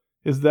impossible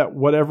is that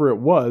whatever it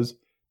was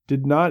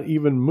did not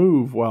even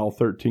move while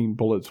 13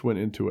 bullets went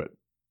into it.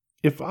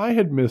 If I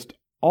had missed,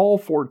 all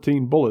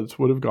 14 bullets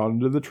would have gone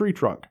into the tree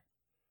trunk.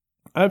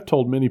 I've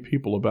told many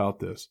people about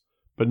this,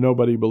 but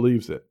nobody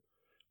believes it.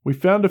 We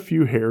found a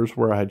few hairs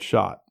where I had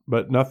shot,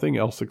 but nothing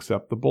else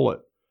except the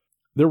bullet.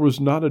 There was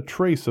not a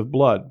trace of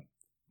blood.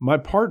 My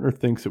partner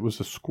thinks it was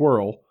a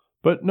squirrel,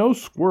 but no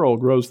squirrel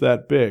grows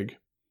that big.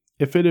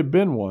 If it had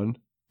been one,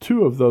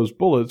 2 of those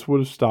bullets would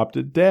have stopped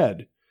it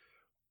dead.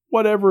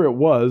 Whatever it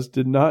was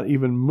did not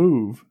even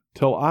move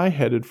till I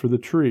headed for the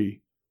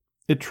tree.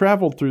 It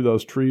traveled through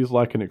those trees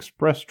like an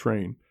express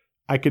train.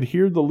 I could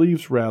hear the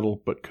leaves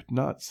rattle, but could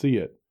not see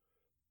it.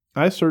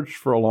 I searched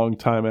for a long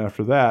time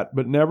after that,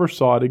 but never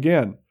saw it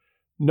again.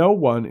 No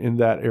one in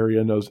that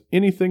area knows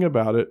anything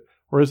about it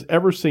or has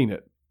ever seen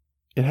it.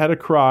 It had a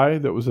cry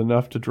that was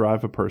enough to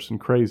drive a person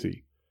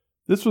crazy.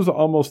 This was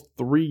almost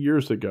 3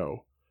 years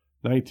ago,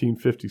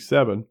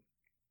 1957,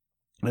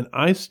 and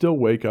I still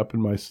wake up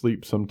in my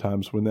sleep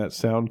sometimes when that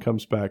sound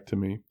comes back to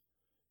me.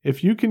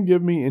 If you can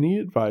give me any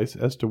advice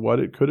as to what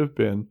it could have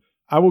been,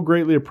 I will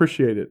greatly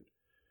appreciate it.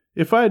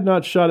 If I had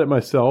not shot it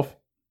myself,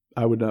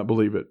 I would not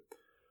believe it,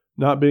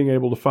 not being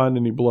able to find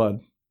any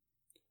blood.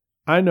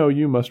 I know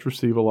you must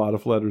receive a lot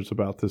of letters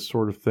about this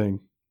sort of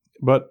thing,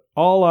 but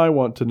all I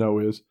want to know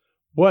is,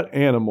 what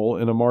animal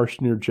in a marsh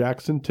near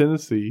Jackson,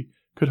 Tennessee,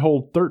 could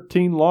hold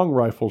 13 long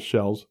rifle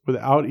shells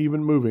without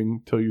even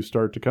moving till you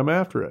start to come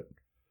after it?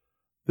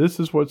 This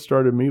is what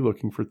started me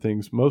looking for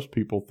things most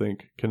people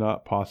think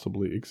cannot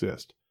possibly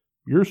exist.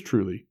 Yours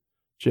truly,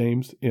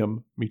 James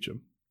M.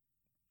 Meacham.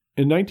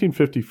 In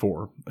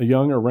 1954, a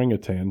young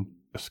orangutan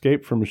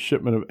escaped from a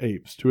shipment of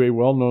apes to a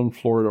well-known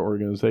Florida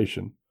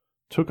organization,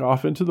 took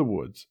off into the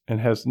woods, and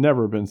has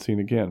never been seen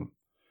again.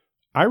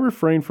 I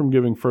refrain from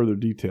giving further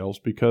details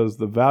because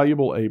the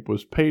valuable ape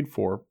was paid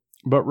for,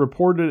 but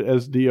reported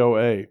as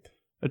DOA,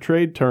 a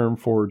trade term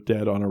for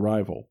dead on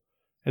arrival,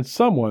 and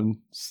someone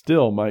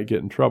still might get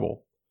in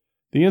trouble.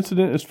 The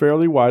incident is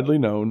fairly widely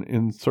known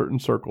in certain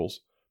circles,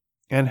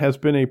 and has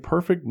been a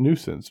perfect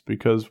nuisance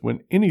because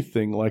when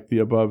anything like the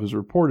above is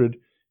reported,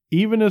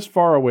 even as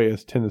far away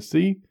as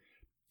Tennessee,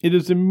 it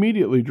is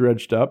immediately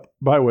dredged up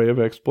by way of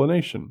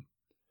explanation.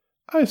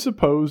 I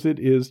suppose it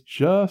is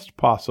just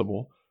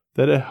possible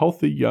that a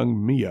healthy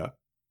young Mia,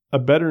 a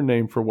better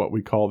name for what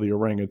we call the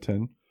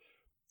orangutan,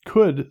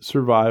 could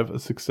survive a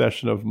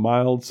succession of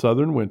mild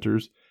southern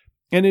winters,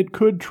 and it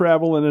could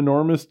travel an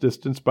enormous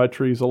distance by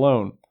trees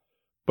alone.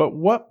 But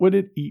what would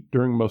it eat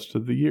during most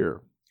of the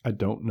year? I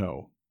don't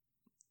know.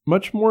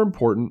 Much more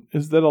important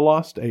is that a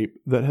lost ape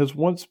that has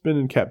once been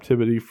in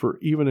captivity for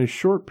even a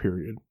short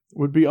period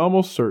would be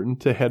almost certain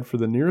to head for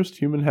the nearest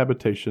human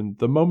habitation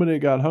the moment it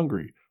got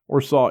hungry or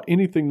saw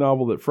anything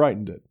novel that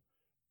frightened it.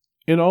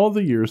 In all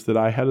the years that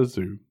I had a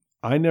zoo,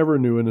 I never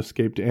knew an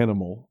escaped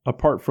animal,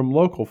 apart from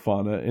local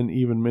fauna and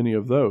even many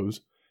of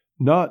those,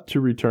 not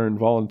to return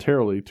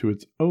voluntarily to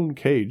its own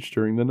cage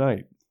during the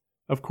night.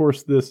 Of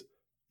course, this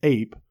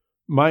ape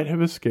might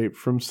have escaped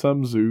from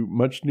some zoo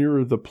much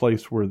nearer the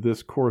place where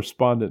this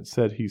correspondent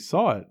said he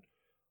saw it,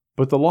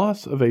 but the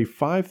loss of a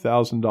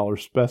 $5,000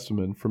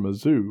 specimen from a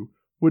zoo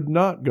would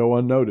not go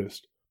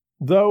unnoticed,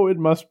 though it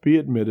must be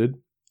admitted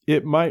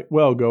it might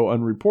well go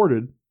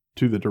unreported,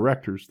 to the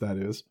directors, that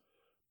is.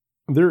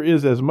 There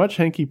is as much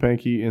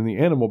hanky-panky in the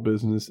animal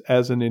business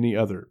as in any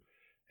other.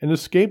 An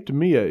escaped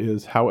Mia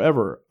is,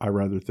 however, I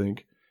rather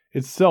think,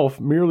 itself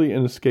merely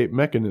an escape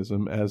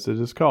mechanism, as it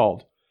is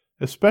called,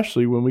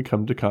 especially when we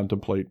come to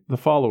contemplate the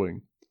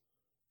following.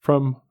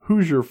 From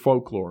Hoosier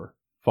Folklore,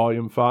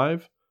 Volume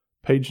 5,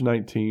 page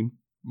 19,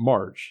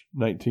 March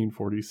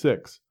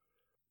 1946.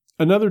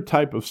 Another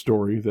type of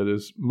story that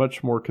is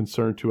much more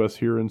concerned to us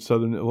here in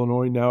southern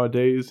Illinois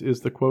nowadays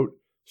is the, quote,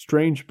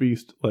 strange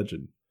beast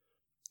legend.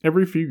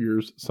 Every few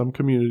years, some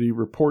community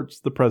reports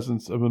the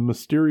presence of a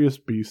mysterious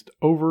beast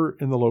over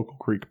in the local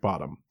creek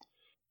bottom.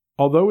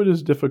 Although it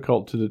is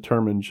difficult to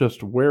determine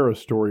just where a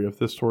story of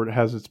this sort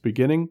has its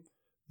beginning,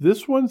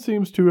 this one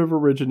seems to have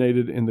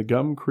originated in the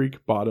Gum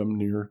Creek bottom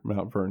near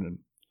Mount Vernon.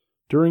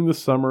 During the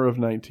summer of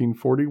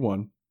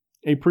 1941,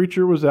 a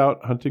preacher was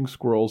out hunting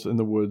squirrels in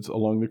the woods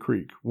along the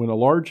creek when a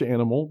large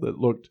animal that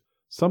looked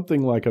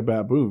something like a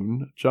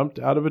baboon jumped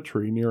out of a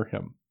tree near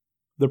him.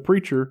 The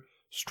preacher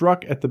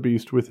struck at the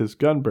beast with his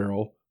gun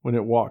barrel when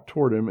it walked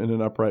toward him in an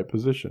upright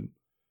position.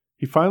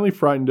 He finally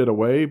frightened it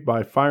away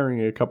by firing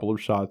a couple of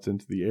shots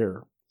into the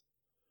air.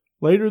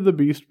 Later, the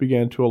beast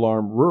began to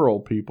alarm rural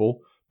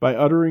people by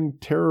uttering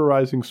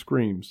terrorizing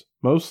screams,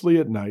 mostly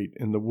at night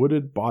in the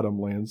wooded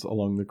bottomlands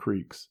along the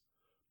creeks.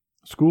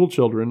 School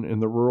children in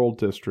the rural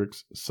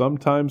districts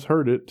sometimes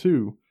heard it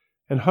too,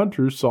 and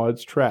hunters saw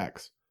its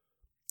tracks.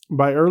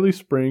 By early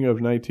spring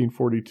of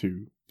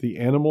 1942, the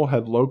animal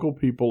had local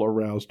people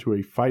aroused to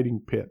a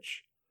fighting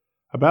pitch.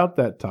 About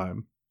that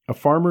time, a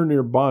farmer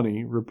near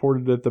Bonnie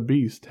reported that the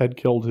beast had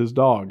killed his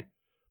dog.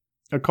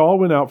 A call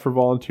went out for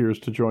volunteers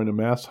to join a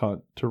mass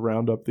hunt to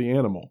round up the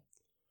animal.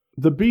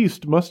 The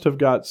beast must have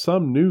got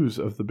some news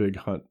of the big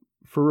hunt,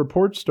 for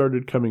reports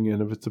started coming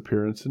in of its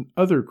appearance in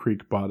other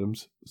creek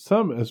bottoms,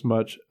 some as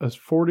much as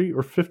 40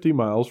 or 50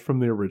 miles from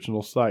the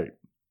original site.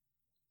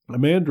 A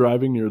man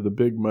driving near the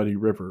Big Muddy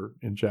River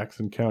in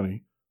Jackson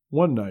County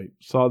one night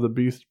saw the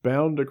beast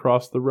bound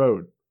across the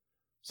road.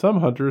 Some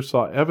hunters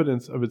saw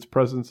evidence of its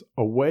presence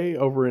away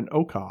over in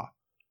Okaw.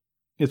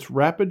 Its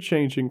rapid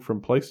changing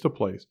from place to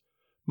place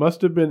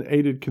must have been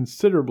aided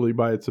considerably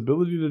by its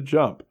ability to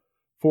jump,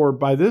 for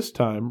by this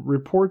time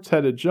reports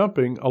had it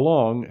jumping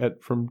along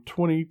at from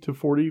 20 to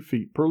 40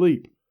 feet per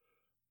leap.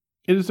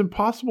 It is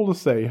impossible to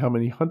say how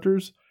many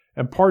hunters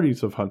and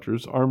parties of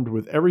hunters armed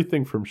with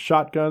everything from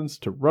shotguns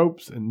to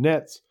ropes and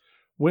nets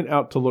went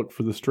out to look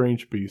for the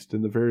strange beast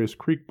in the various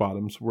creek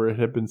bottoms where it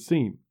had been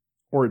seen,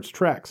 or its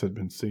tracks had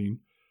been seen,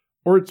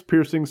 or its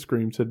piercing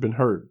screams had been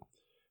heard.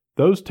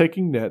 Those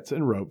taking nets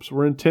and ropes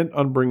were intent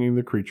on bringing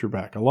the creature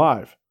back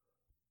alive.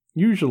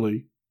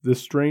 Usually,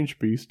 this strange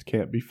beast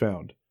can't be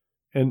found,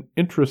 and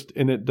interest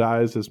in it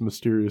dies as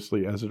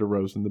mysteriously as it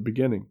arose in the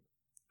beginning.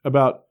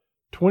 About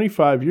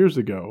 25 years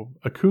ago,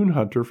 a coon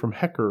hunter from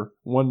Hecker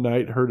one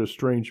night heard a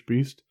strange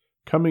beast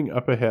coming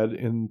up ahead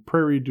in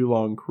Prairie du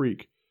Long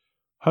Creek.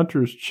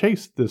 Hunters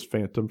chased this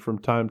phantom from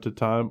time to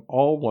time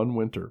all one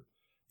winter.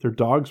 Their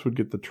dogs would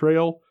get the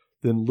trail,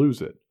 then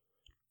lose it,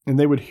 and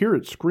they would hear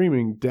it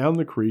screaming down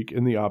the creek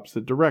in the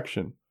opposite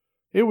direction.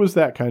 It was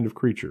that kind of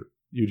creature.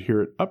 You'd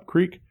hear it up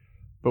creek,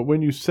 but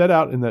when you set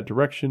out in that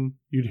direction,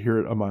 you'd hear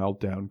it a mile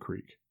down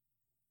creek.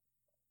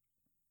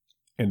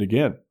 And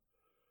again,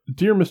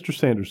 Dear Mr.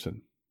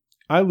 Sanderson,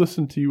 I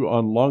listened to you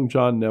on Long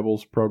John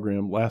Nebel's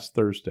program last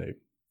Thursday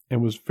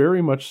and was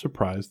very much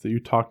surprised that you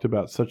talked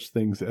about such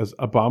things as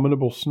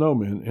abominable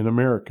snowmen in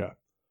America.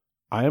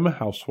 I am a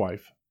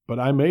housewife, but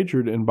I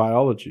majored in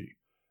biology,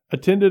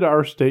 attended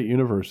our state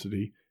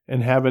university,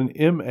 and have an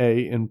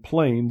M.A. in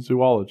plain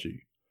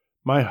zoology.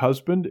 My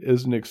husband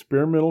is an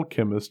experimental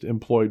chemist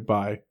employed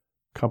by,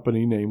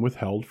 company name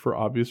withheld for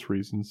obvious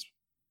reasons,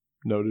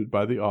 noted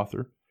by the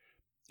author,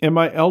 and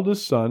my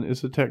eldest son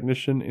is a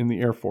technician in the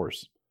Air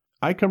Force.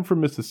 I come from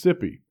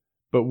Mississippi,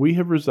 but we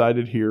have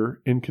resided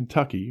here in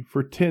Kentucky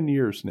for 10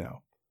 years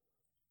now.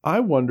 I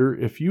wonder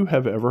if you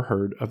have ever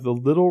heard of the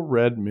Little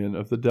Red Men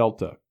of the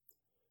Delta.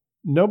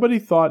 Nobody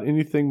thought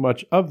anything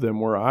much of them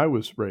where I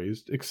was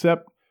raised,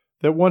 except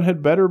that one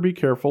had better be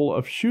careful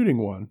of shooting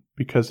one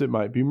because it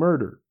might be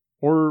murder,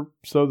 or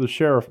so the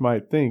sheriff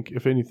might think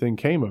if anything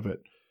came of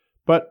it.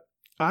 But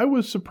I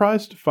was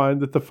surprised to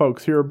find that the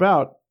folks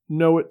hereabout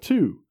know it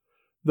too,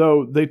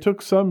 though they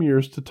took some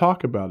years to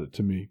talk about it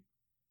to me.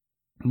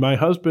 My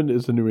husband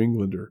is a New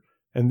Englander,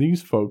 and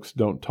these folks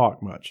don't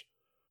talk much.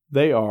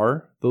 They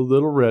are, the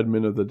Little Red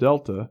Men of the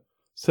Delta,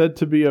 said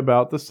to be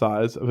about the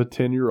size of a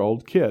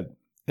 10-year-old kid,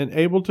 and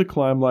able to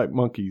climb like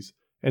monkeys,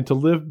 and to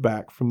live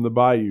back from the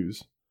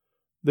bayous.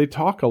 They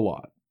talk a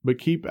lot, but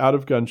keep out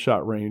of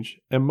gunshot range,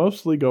 and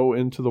mostly go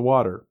into the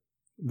water.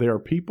 They are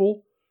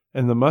people,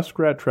 and the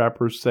muskrat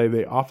trappers say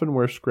they often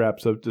wear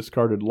scraps of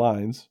discarded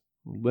lines,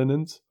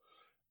 linens,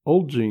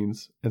 old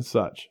jeans, and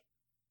such.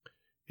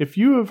 If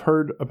you have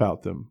heard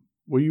about them,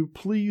 will you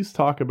please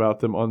talk about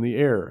them on the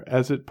air,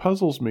 as it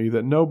puzzles me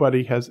that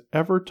nobody has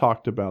ever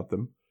talked about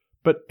them,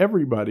 but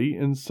everybody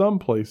in some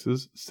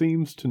places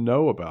seems to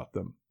know about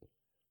them.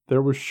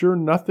 There was sure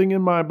nothing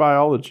in my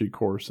biology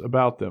course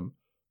about them,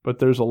 but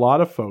there's a lot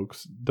of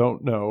folks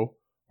don't know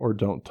or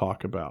don't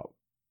talk about.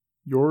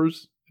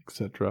 Yours,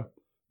 etc.,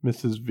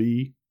 Mrs.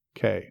 V.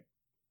 K.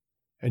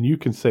 And you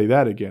can say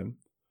that again.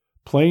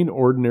 Plain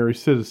ordinary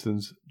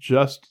citizens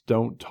just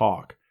don't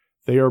talk.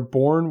 They are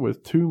born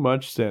with too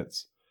much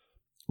sense.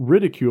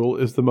 Ridicule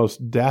is the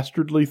most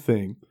dastardly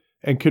thing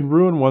and can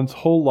ruin one's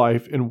whole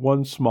life in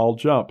one small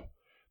jump.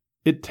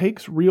 It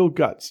takes real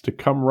guts to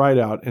come right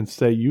out and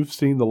say you've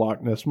seen the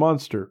Loch Ness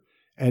Monster,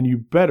 and you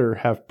better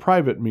have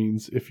private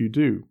means if you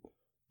do.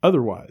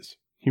 Otherwise,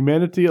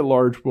 humanity at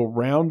large will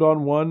round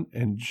on one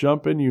and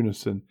jump in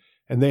unison,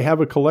 and they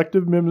have a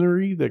collective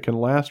memory that can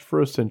last for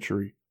a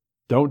century.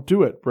 Don't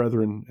do it,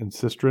 brethren and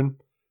sistren.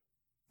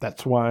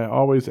 That's why I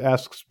always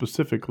ask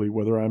specifically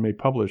whether I may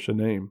publish a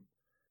name.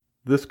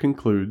 This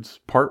concludes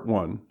Part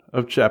 1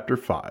 of Chapter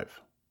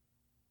 5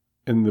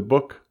 in the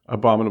book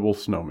Abominable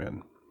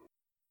Snowmen.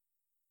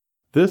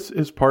 This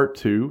is Part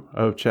 2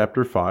 of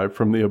Chapter 5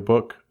 from the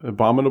book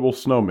Abominable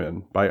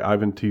Snowmen by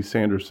Ivan T.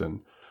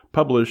 Sanderson,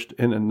 published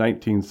in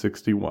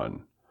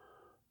 1961.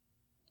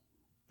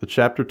 The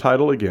chapter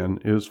title again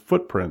is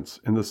Footprints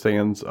in the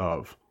Sands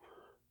of.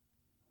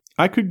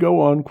 I could go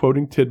on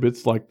quoting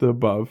tidbits like the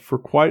above for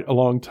quite a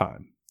long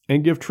time,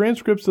 and give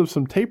transcripts of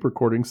some tape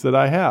recordings that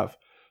I have,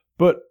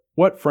 but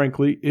what,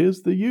 frankly,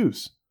 is the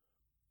use?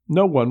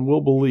 No one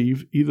will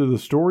believe either the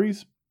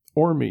stories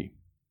or me.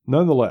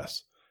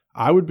 Nonetheless,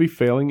 I would be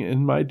failing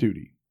in my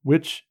duty,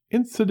 which,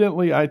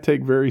 incidentally, I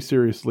take very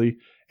seriously,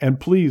 and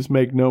please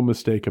make no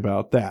mistake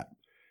about that,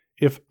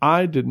 if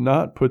I did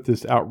not put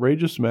this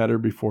outrageous matter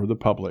before the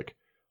public.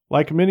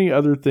 Like many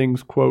other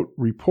things, quote,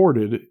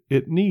 reported,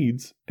 it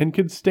needs and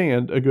can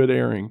stand a good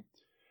airing.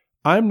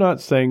 I'm not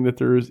saying that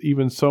there is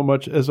even so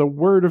much as a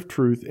word of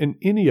truth in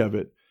any of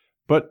it,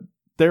 but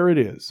there it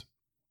is,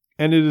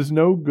 and it is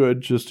no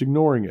good just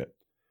ignoring it.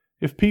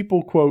 If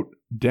people, quote,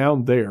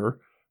 down there,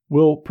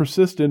 will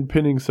persist in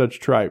pinning such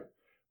tripe,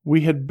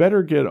 we had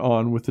better get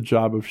on with the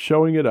job of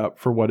showing it up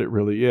for what it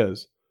really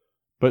is.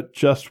 But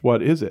just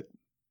what is it?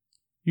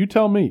 You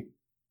tell me.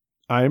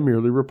 I am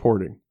merely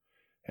reporting,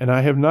 and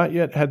I have not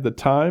yet had the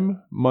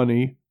time,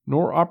 money,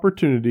 nor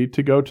opportunity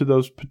to go to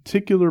those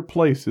particular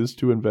places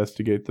to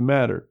investigate the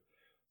matter.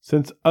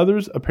 Since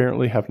others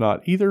apparently have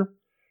not either,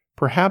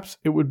 perhaps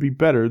it would be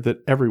better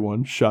that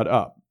everyone shut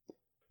up.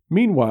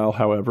 Meanwhile,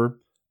 however,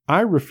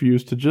 I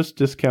refuse to just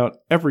discount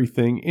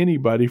everything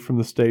anybody from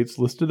the states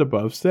listed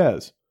above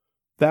says.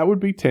 That would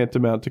be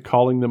tantamount to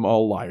calling them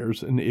all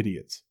liars and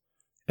idiots.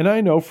 And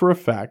I know for a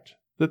fact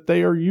that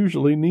they are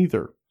usually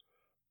neither.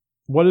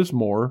 What is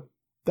more,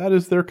 that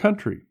is their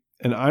country,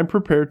 and I'm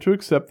prepared to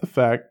accept the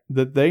fact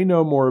that they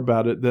know more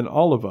about it than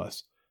all of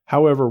us,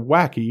 however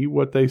wacky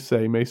what they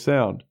say may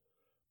sound.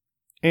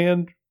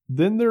 And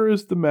then there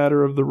is the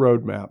matter of the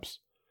road maps.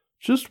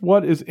 Just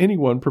what is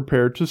anyone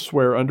prepared to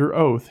swear under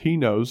oath he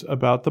knows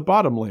about the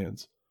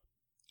bottomlands?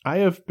 I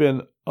have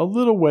been a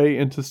little way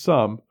into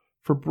some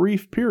for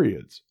brief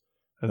periods,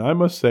 and I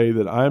must say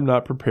that I am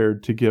not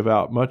prepared to give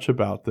out much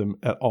about them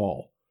at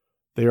all.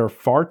 They are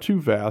far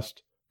too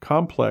vast,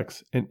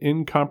 complex, and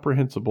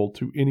incomprehensible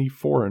to any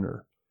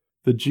foreigner.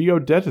 The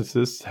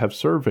geodeticists have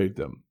surveyed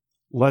them.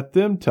 Let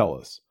them tell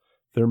us.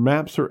 Their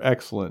maps are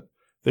excellent.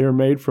 They are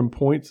made from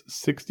points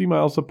 60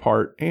 miles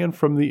apart, and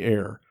from the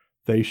air.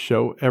 They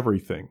show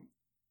everything.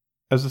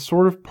 As a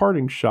sort of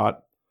parting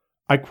shot,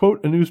 I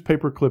quote a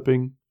newspaper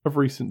clipping of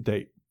recent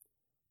date.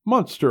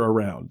 Monster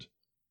around.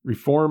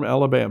 Reform,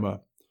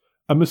 Alabama.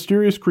 A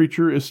mysterious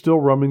creature is still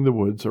roaming the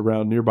woods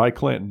around nearby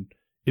Clanton.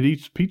 It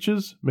eats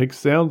peaches, makes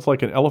sounds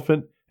like an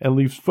elephant, and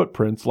leaves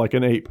footprints like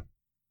an ape.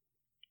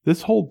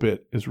 This whole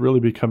bit is really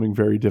becoming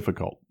very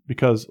difficult,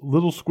 because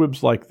little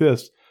squibs like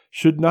this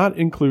should not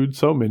include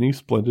so many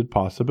splendid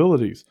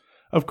possibilities.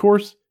 Of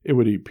course, it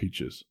would eat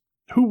peaches.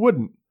 Who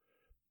wouldn't?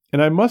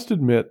 And I must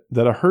admit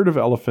that a herd of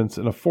elephants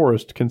in a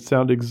forest can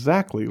sound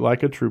exactly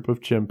like a troop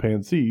of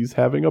chimpanzees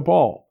having a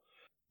ball.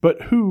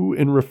 But who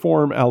in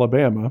Reform,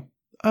 Alabama,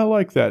 I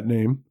like that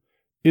name,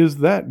 is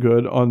that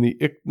good on the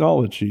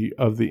ichnology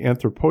of the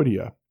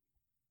anthropodia?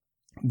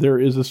 There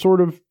is a sort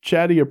of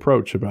chatty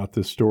approach about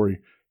this story,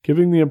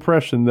 giving the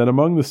impression that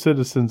among the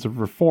citizens of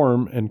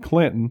Reform and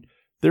Clanton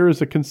there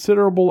is a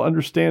considerable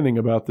understanding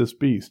about this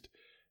beast,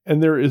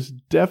 and there is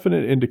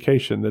definite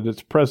indication that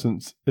its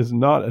presence is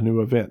not a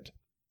new event.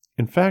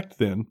 In fact,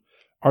 then,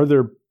 are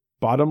there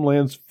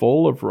bottomlands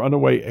full of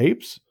runaway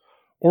apes?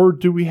 Or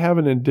do we have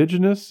an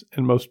indigenous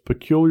and most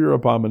peculiar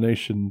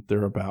abomination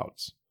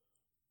thereabouts?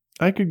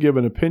 I could give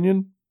an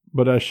opinion,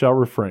 but I shall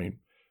refrain,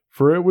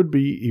 for it would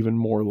be even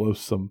more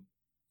loathsome.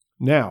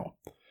 Now,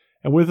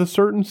 and with a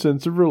certain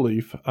sense of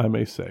relief, I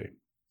may say,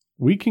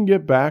 we can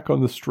get back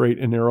on the straight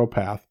and narrow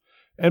path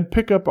and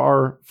pick up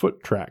our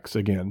foot tracks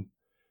again.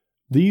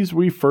 These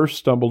we first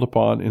stumbled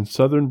upon in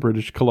southern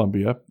British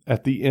Columbia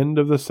at the end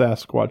of the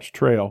Sasquatch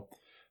Trail.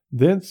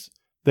 Thence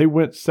they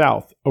went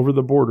south over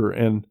the border,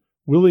 and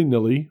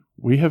willy-nilly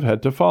we have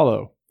had to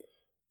follow.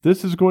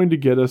 This is going to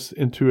get us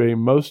into a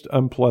most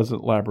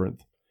unpleasant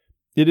labyrinth.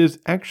 It is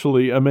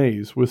actually a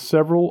maze with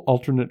several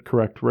alternate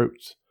correct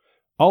routes,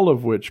 all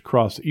of which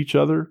cross each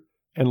other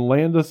and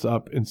land us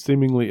up in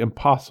seemingly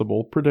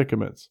impossible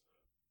predicaments.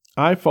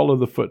 I follow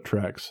the foot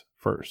tracks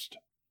first.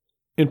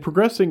 In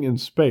progressing in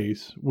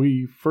space,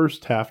 we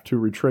first have to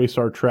retrace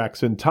our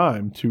tracks in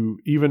time to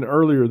even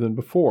earlier than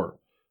before,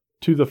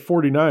 to the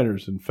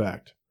 49ers, in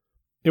fact.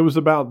 It was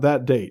about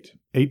that date,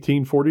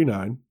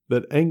 1849,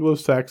 that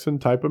Anglo-Saxon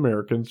type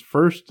Americans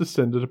first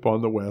descended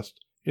upon the West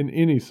in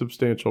any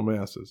substantial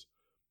masses.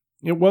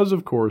 It was,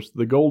 of course,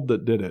 the gold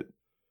that did it.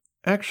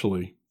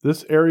 Actually,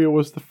 this area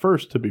was the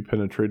first to be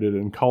penetrated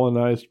and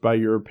colonized by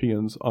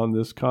Europeans on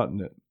this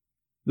continent.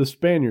 The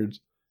Spaniards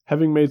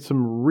having made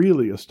some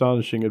really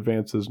astonishing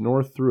advances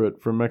north through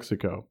it from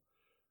Mexico.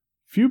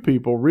 Few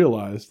people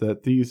realize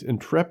that these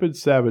intrepid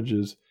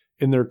savages,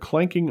 in their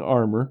clanking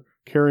armor,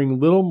 carrying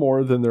little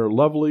more than their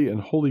lovely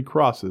and holy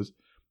crosses,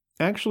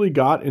 actually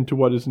got into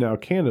what is now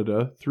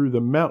Canada through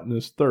the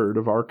mountainous third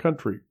of our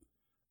country.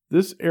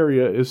 This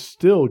area is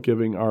still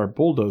giving our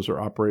bulldozer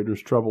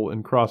operators trouble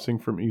in crossing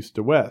from east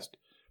to west.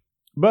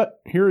 But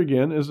here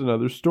again is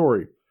another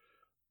story.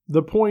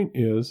 The point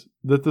is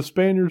that the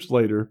Spaniards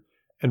later,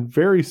 and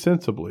very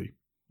sensibly,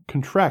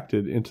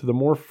 contracted into the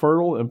more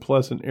fertile and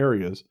pleasant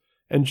areas,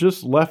 and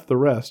just left the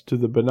rest to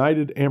the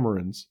benighted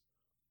Amerinds.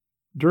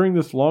 During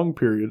this long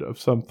period of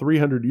some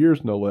 300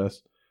 years no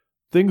less,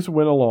 things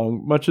went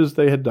along much as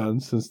they had done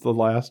since the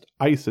last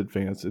ice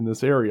advance in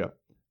this area,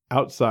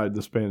 outside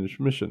the Spanish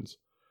missions.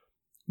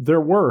 There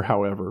were,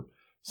 however,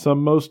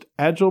 some most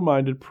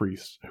agile-minded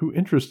priests who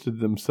interested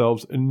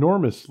themselves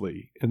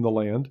enormously in the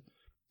land,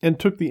 and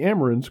took the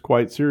Amerinds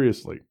quite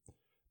seriously.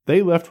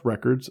 They left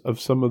records of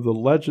some of the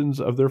legends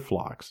of their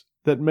flocks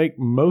that make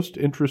most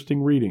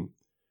interesting reading.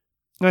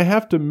 I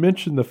have to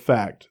mention the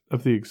fact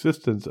of the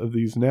existence of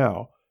these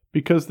now,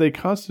 because they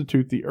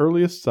constitute the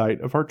earliest site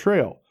of our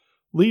trail,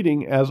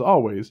 leading, as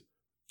always,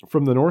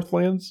 from the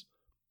Northlands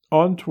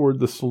on toward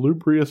the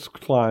salubrious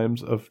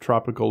climes of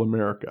tropical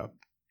America.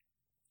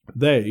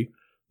 They,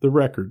 the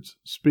records,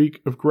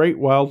 speak of great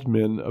wild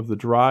men of the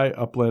dry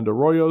upland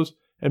arroyos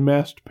and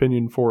massed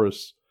pinyon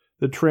forests,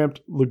 that tramped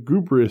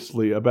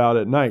lugubriously about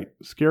at night,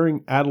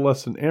 scaring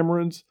adolescent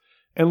Amerinds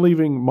and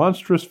leaving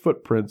monstrous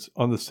footprints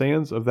on the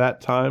sands of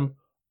that time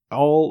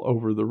all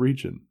over the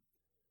region.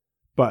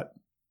 But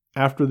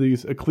after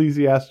these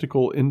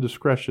ecclesiastical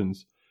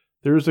indiscretions,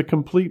 there is a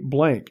complete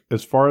blank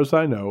as far as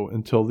I know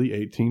until the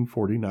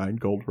 1849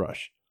 gold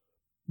rush.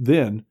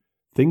 Then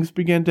things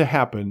began to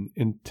happen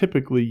in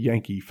typically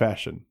Yankee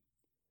fashion.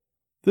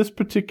 This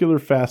particular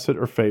facet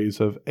or phase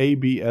of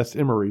A.B.S.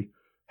 Emory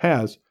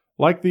has,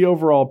 like the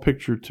overall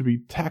picture, to be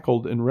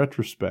tackled in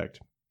retrospect,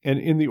 and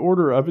in the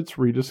order of its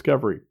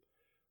rediscovery.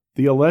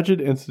 The alleged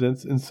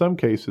incidents, in some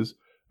cases,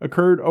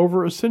 occurred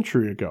over a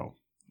century ago,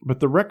 but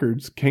the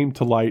records came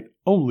to light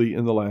only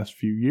in the last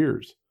few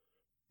years.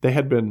 They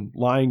had been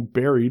lying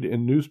buried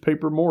in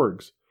newspaper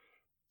morgues.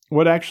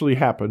 What actually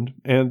happened,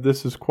 and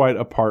this is quite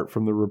apart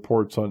from the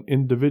reports on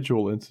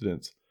individual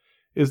incidents,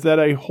 is that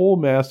a whole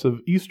mass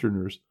of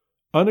Easterners,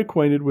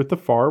 unacquainted with the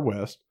far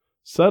West,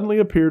 suddenly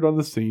appeared on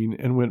the scene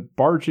and went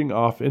barging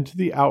off into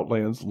the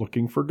outlands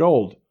looking for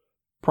gold.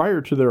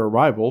 Prior to their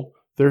arrival,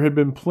 there had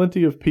been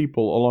plenty of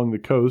people along the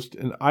coast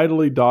and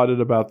idly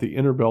dotted about the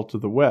inner belt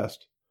of the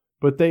West,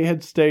 but they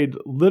had stayed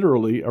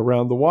literally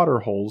around the water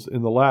holes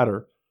in the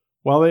latter,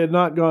 while they had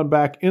not gone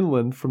back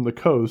inland from the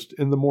coast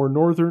in the more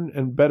northern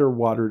and better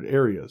watered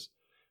areas,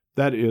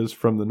 that is,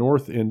 from the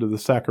north end of the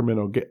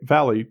Sacramento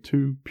Valley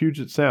to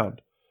Puget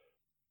Sound.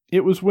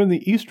 It was when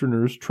the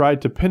Easterners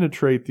tried to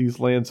penetrate these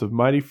lands of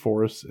mighty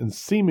forests and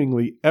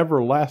seemingly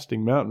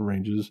everlasting mountain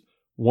ranges,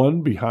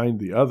 one behind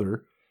the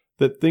other,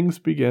 that things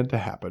began to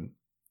happen.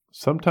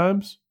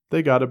 Sometimes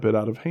they got a bit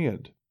out of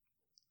hand.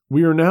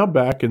 We are now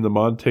back in the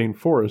montane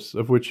forests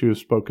of which you have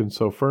spoken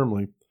so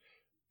firmly,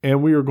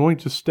 and we are going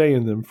to stay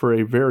in them for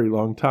a very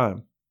long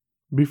time.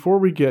 Before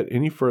we get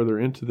any further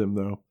into them,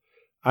 though,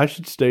 I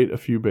should state a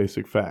few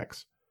basic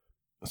facts.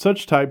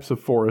 Such types of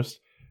forests,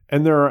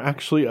 and there are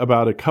actually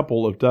about a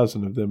couple of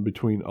dozen of them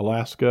between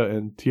Alaska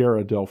and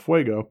Tierra del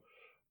Fuego,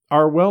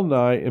 are well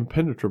nigh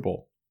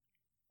impenetrable.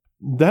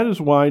 That is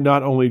why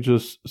not only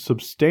just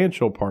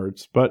substantial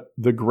parts, but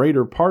the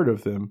greater part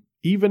of them,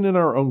 even in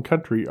our own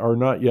country, are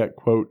not yet,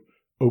 quote,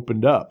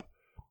 opened up.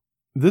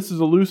 This is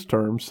a loose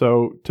term,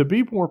 so to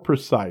be more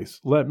precise,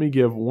 let me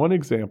give one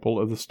example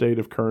of the state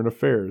of current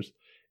affairs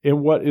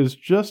in what is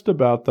just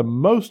about the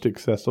most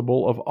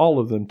accessible of all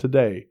of them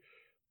today.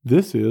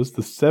 This is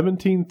the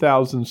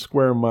 17,000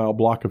 square mile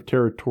block of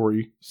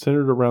territory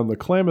centered around the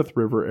Klamath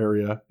River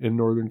area in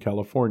Northern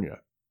California.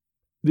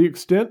 The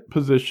extent,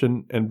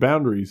 position, and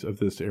boundaries of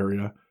this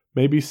area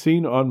may be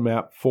seen on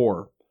Map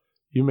 4.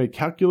 You may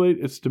calculate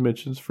its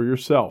dimensions for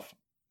yourself.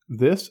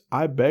 This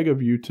I beg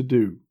of you to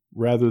do,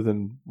 rather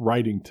than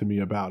writing to me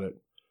about it.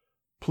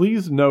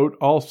 Please note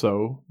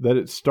also that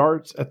it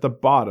starts at the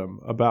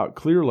bottom about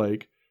Clear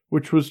Lake,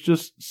 which was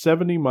just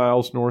 70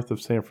 miles north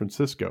of San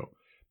Francisco,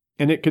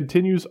 and it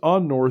continues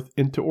on north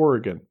into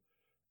Oregon.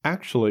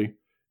 Actually,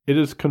 it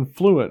is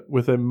confluent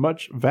with a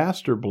much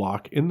vaster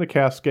block in the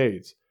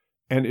Cascades,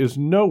 and is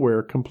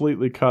nowhere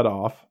completely cut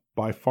off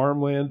by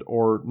farmland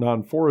or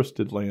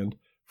non-forested land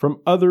from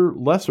other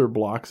lesser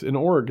blocks in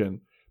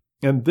Oregon,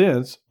 and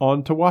thence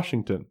on to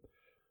Washington.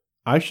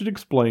 I should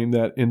explain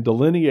that in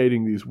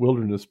delineating these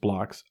wilderness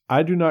blocks,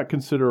 I do not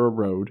consider a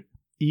road,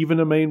 even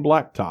a main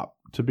blacktop,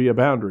 to be a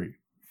boundary,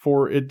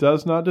 for it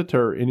does not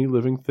deter any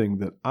living thing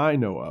that I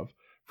know of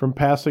from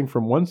passing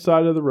from one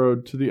side of the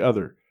road to the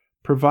other,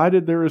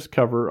 provided there is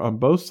cover on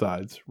both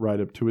sides right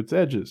up to its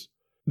edges.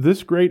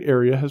 This great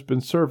area has been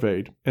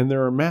surveyed, and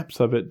there are maps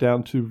of it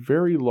down to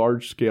very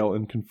large scale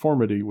in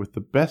conformity with the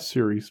best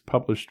series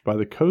published by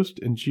the Coast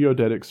and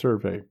Geodetic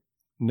Survey,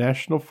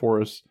 National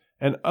Forests,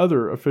 and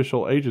other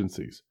official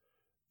agencies.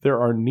 There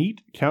are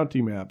neat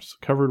county maps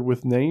covered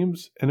with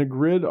names and a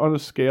grid on a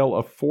scale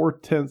of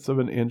 0.4 of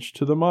an inch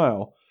to the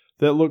mile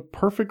that look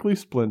perfectly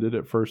splendid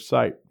at first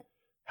sight.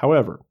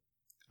 However,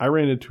 I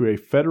ran into a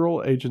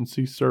federal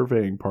agency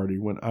surveying party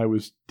when I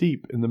was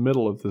deep in the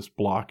middle of this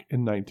block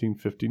in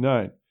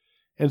 1959,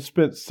 and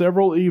spent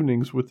several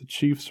evenings with the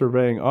chief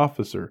surveying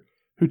officer,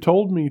 who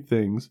told me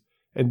things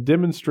and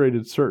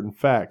demonstrated certain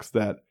facts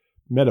that,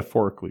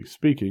 metaphorically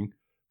speaking,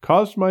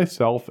 caused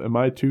myself and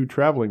my two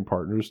traveling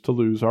partners to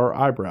lose our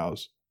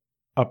eyebrows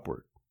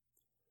upward.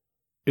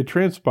 It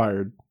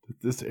transpired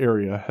that this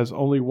area has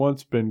only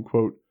once been,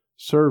 quote,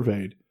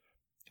 surveyed,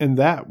 and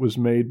that was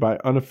made by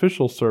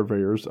unofficial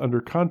surveyors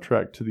under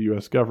contract to the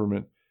U.S.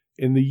 government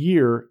in the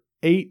year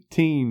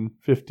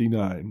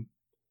 1859.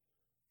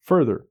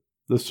 Further,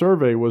 the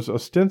survey was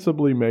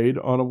ostensibly made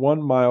on a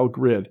 1-mile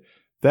grid.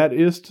 That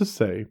is to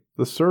say,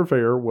 the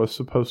surveyor was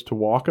supposed to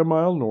walk a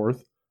mile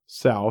north,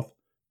 south,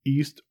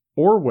 east,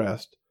 or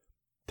west,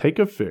 take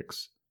a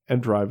fix,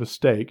 and drive a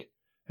stake,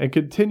 and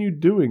continue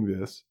doing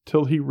this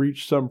till he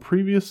reached some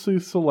previously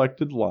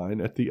selected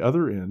line at the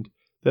other end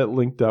that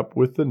linked up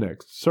with the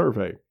next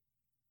survey.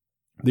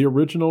 The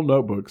original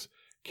notebooks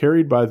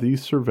carried by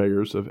these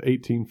surveyors of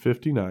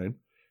 1859,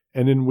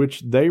 and in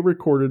which they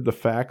recorded the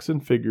facts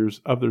and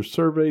figures of their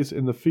surveys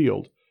in the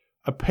field,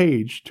 a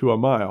page to a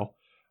mile,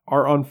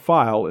 are on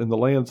file in the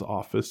Lands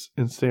Office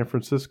in San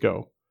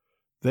Francisco.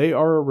 They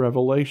are a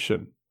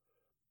revelation.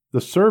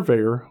 The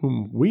surveyor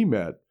whom we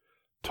met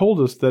told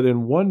us that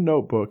in one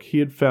notebook he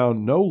had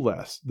found no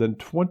less than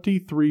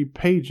 23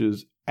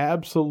 pages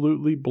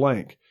absolutely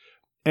blank,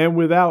 and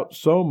without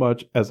so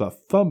much as a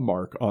thumb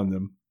mark on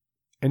them.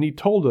 And he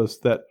told us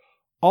that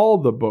all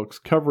the books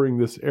covering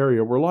this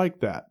area were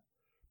like that.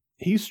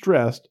 He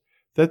stressed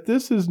that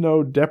this is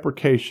no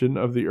deprecation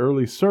of the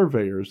early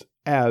surveyors,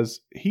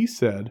 as, he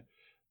said,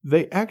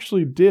 they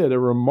actually did a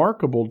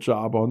remarkable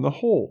job on the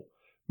whole,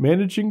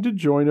 managing to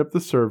join up the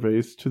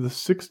surveys to the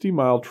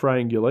 60-mile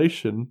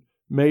triangulation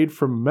made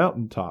from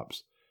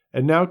mountaintops,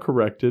 and now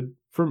corrected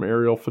from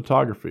aerial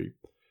photography.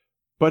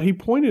 But he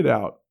pointed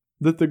out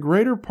that the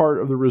greater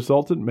part of the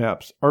resultant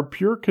maps are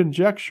pure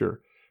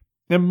conjecture,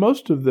 and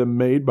most of them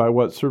made by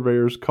what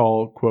surveyors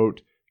call,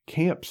 quote,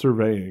 camp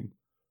surveying.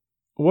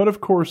 What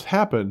of course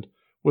happened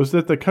was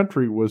that the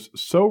country was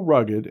so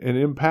rugged and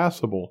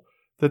impassable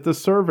that the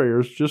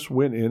surveyors just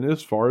went in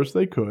as far as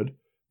they could,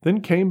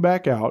 then came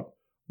back out,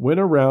 went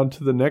around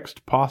to the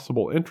next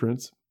possible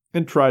entrance,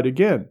 and tried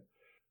again.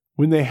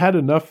 When they had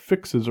enough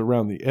fixes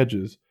around the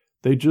edges,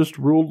 they just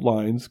ruled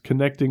lines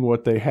connecting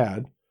what they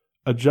had,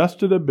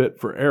 adjusted a bit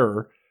for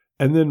error,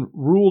 and then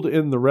ruled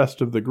in the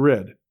rest of the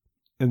grid.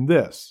 And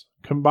this,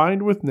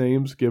 combined with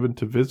names given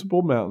to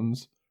visible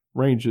mountains,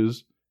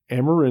 ranges,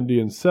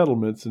 Amerindian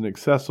settlements in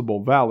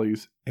accessible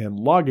valleys, and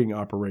logging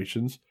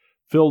operations,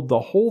 filled the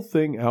whole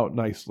thing out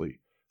nicely,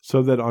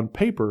 so that on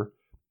paper,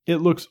 it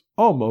looks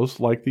almost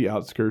like the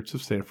outskirts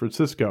of San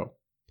Francisco.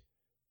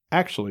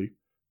 Actually,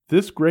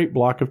 this great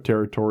block of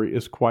territory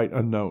is quite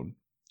unknown.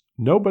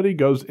 Nobody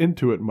goes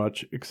into it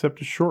much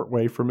except a short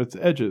way from its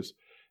edges,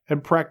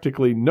 and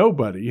practically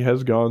nobody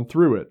has gone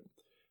through it.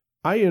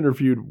 I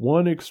interviewed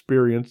one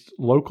experienced,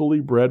 locally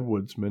bred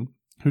woodsman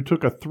who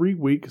took a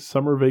 3-week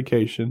summer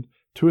vacation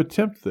to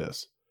attempt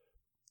this.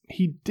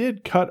 He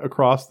did cut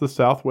across the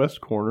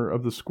southwest corner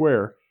of the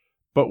square,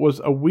 but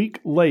was a week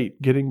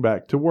late getting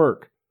back to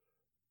work.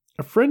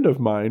 A friend of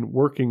mine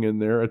working in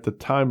there at the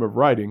time of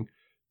writing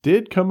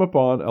did come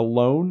upon a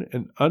lone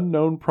and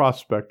unknown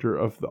prospector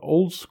of the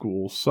old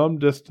school some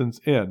distance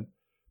in,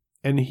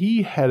 and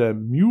he had a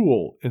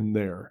mule in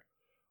there.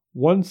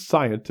 One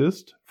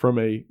scientist from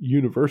a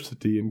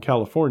university in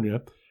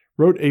California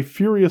wrote a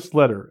furious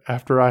letter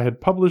after I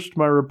had published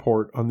my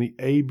report on the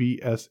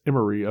ABS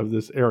Emory of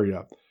this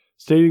area,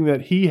 stating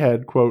that he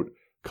had, quote,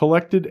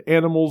 collected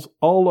animals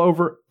all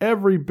over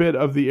every bit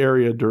of the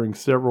area during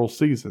several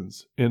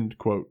seasons, end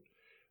quote,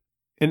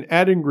 and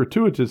adding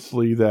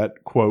gratuitously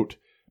that, quote,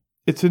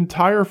 its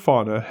entire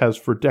fauna has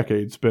for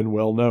decades been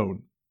well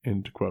known,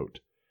 end quote.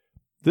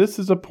 This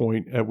is a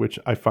point at which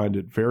I find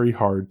it very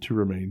hard to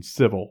remain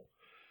civil.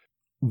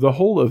 The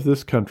whole of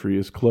this country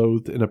is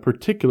clothed in a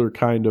particular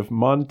kind of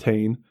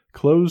montane,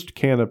 closed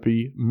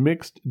canopy,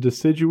 mixed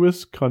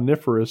deciduous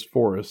coniferous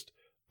forest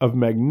of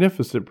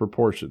magnificent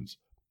proportions,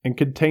 and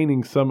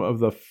containing some of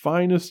the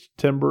finest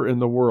timber in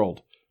the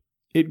world.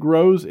 It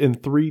grows in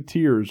 3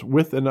 tiers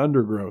with an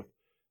undergrowth.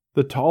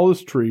 The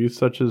tallest trees,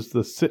 such as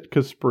the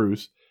Sitka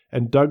spruce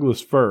and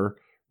Douglas fir,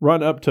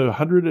 run up to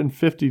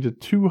 150 to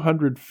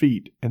 200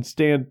 feet and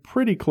stand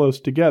pretty close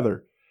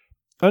together.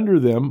 Under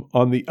them,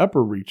 on the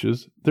upper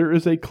reaches, there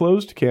is a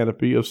closed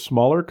canopy of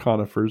smaller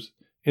conifers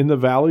in the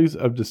valleys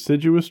of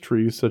deciduous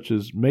trees such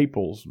as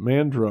maples,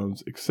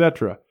 mandrones,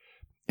 etc.,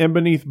 and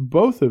beneath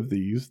both of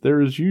these there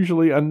is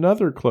usually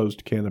another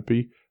closed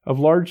canopy of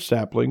large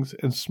saplings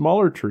and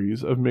smaller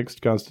trees of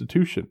mixed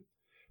constitution.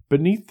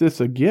 Beneath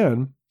this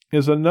again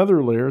is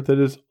another layer that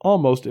is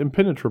almost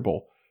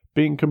impenetrable,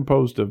 being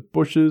composed of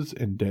bushes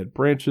and dead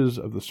branches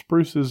of the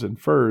spruces and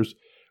firs,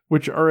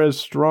 which are as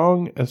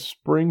strong as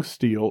spring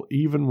steel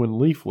even when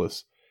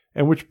leafless,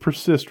 and which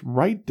persist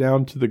right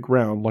down to the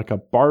ground like a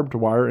barbed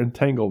wire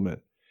entanglement.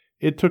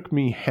 It took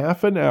me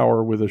half an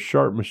hour with a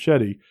sharp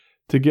machete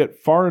to get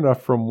far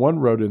enough from one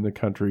road in the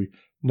country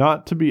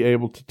not to be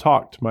able to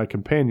talk to my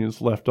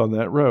companions left on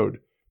that road.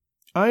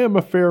 I am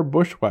a fair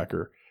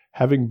bushwhacker,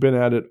 having been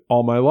at it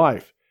all my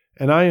life,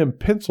 and I am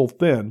pencil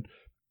thin,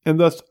 and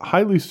thus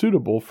highly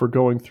suitable for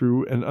going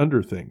through and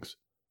under things.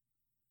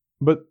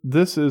 But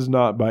this is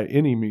not by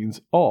any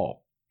means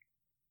all.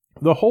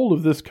 The whole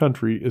of this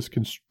country is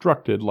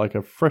constructed like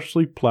a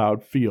freshly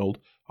plowed field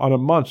on a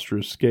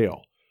monstrous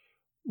scale.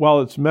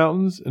 While its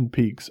mountains and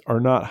peaks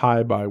are not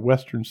high by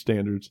Western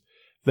standards,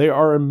 they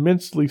are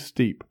immensely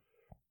steep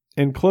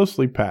and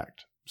closely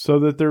packed, so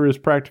that there is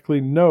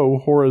practically no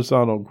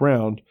horizontal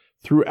ground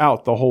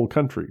throughout the whole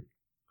country.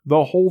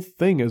 The whole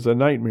thing is a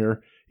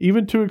nightmare,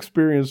 even to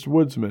experienced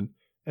woodsmen,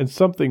 and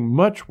something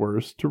much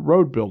worse to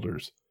road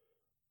builders.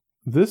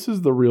 This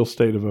is the real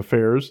state of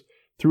affairs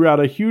throughout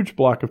a huge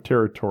block of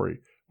territory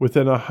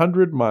within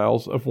 100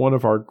 miles of one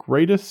of our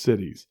greatest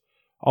cities,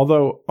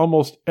 although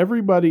almost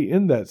everybody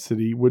in that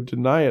city would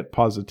deny it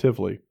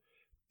positively,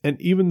 and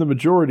even the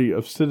majority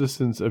of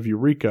citizens of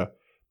Eureka,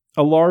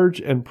 a large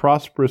and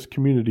prosperous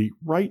community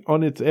right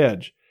on its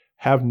edge,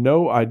 have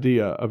no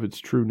idea of its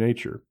true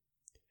nature.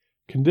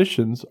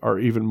 Conditions are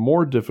even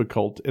more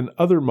difficult in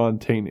other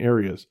montane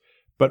areas,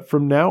 but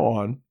from now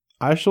on,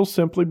 I shall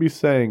simply be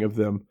saying of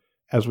them,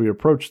 as we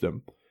approach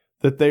them,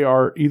 that they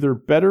are either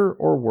better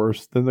or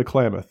worse than the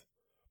Klamath.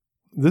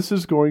 This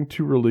is going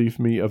to relieve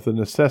me of the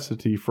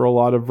necessity for a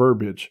lot of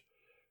verbiage.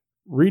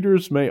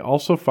 Readers may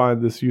also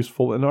find this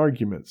useful in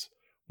arguments,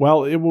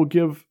 while it will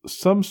give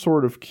some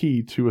sort of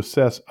key to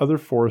assess other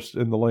forests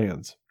in the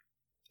lands.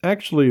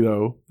 Actually,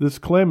 though, this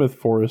Klamath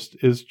forest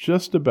is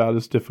just about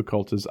as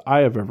difficult as I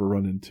have ever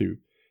run into,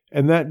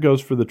 and that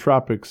goes for the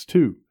tropics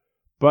too,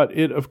 but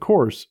it, of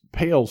course,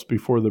 pales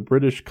before the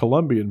British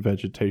Columbian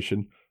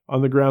vegetation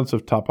on the grounds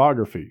of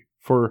topography,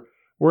 for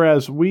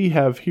Whereas we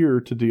have here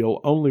to deal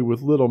only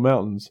with little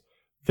mountains,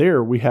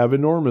 there we have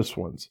enormous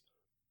ones.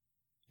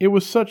 It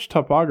was such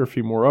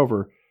topography,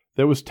 moreover,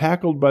 that was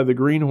tackled by the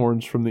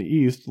greenhorns from the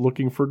east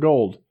looking for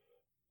gold.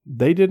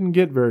 They didn't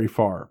get very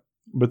far,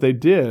 but they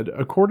did,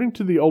 according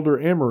to the older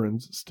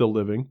Amerinds still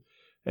living,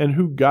 and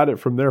who got it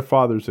from their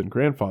fathers and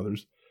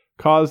grandfathers,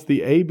 cause the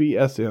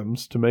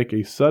ABSMs to make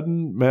a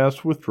sudden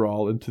mass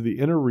withdrawal into the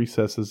inner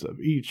recesses of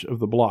each of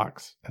the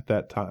blocks at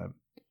that time.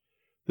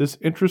 This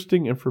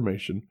interesting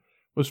information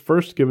was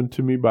first given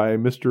to me by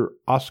Mr.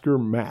 Oscar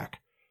Mack,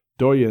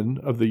 doyen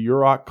of the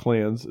Yurok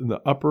clans in the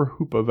upper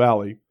Hoopa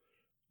Valley.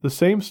 The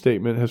same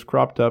statement has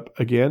cropped up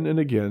again and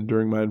again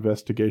during my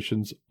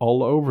investigations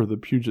all over the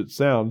Puget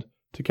Sound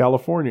to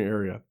California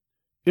area.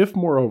 If,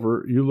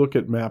 moreover, you look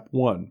at Map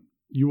 1,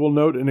 you will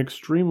note an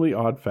extremely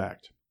odd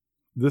fact.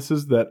 This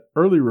is that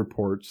early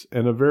reports,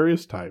 and of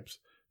various types,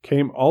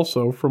 came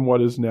also from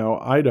what is now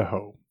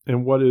Idaho,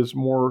 and what is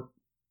more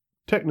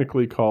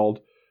technically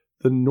called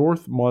the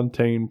North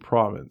Montane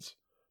Province.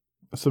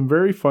 Some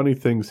very funny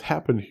things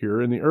happened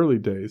here in the early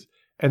days,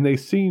 and they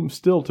seem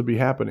still to be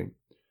happening.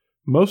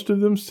 Most of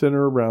them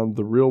center around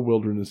the real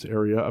wilderness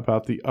area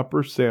about the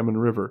upper Salmon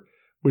River,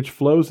 which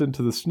flows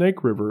into the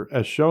Snake River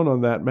as shown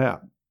on that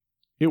map.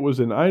 It was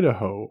in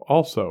Idaho,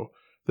 also,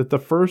 that the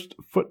first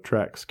foot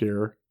track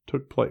scare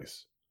took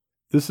place.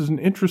 This is an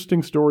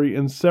interesting story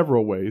in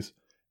several ways,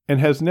 and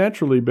has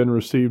naturally been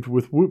received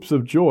with whoops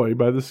of joy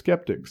by the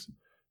skeptics.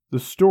 The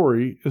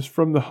story is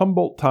from the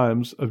Humboldt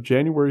Times of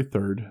January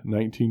 3rd,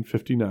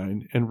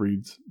 1959, and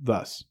reads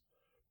thus.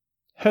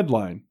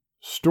 Headline: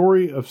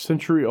 Story of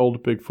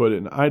Century-Old Bigfoot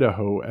in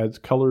Idaho Adds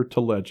Color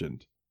to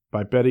Legend,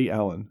 by Betty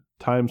Allen,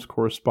 Times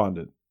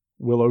correspondent,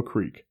 Willow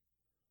Creek.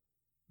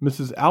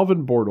 Mrs.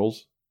 Alvin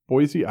Bortles,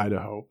 Boise,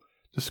 Idaho,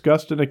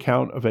 discussed an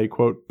account of a,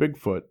 quote,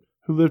 Bigfoot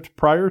who lived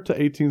prior to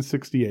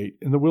 1868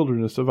 in the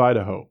wilderness of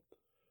Idaho.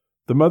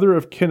 The mother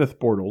of Kenneth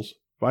Bortles,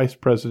 vice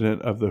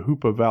president of the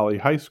Hoopa Valley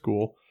High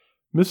School,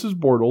 Mrs.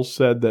 Bortles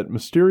said that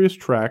mysterious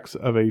tracks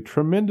of a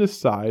tremendous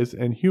size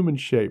and human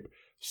shape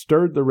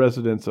stirred the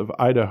residents of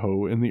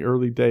Idaho in the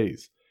early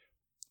days.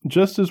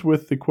 Just as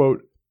with the,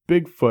 quote,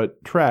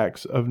 Bigfoot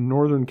tracks of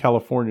Northern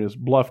California's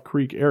Bluff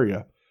Creek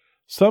area,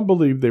 some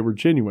believed they were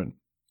genuine.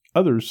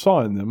 Others saw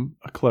in them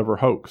a clever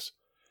hoax.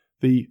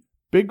 The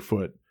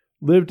Bigfoot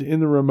lived in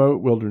the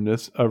remote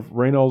wilderness of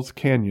Reynolds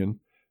Canyon,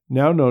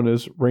 now known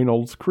as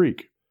Reynolds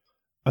Creek.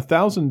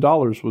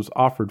 $1,000 was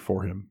offered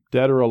for him,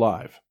 dead or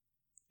alive.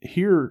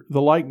 Here,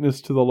 the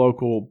likeness to the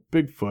local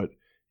Bigfoot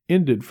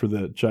ended for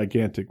the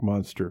gigantic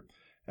monster.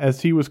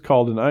 As he was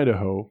called in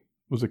Idaho,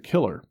 was a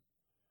killer.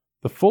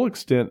 The full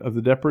extent of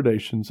the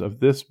depredations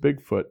of this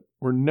Bigfoot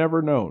were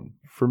never known,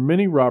 for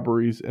many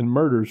robberies and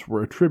murders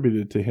were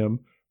attributed to him,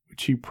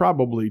 which he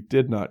probably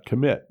did not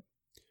commit.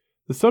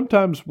 The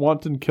sometimes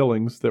wanton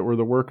killings that were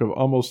the work of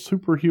almost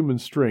superhuman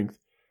strength,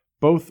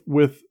 both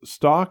with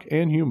stock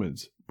and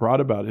humans, brought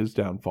about his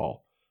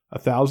downfall.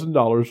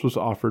 $1,000 was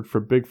offered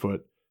for Bigfoot,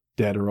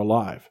 dead or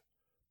alive.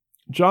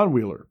 John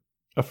Wheeler,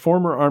 a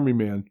former Army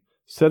man,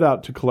 set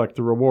out to collect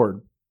the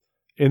reward.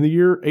 In the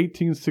year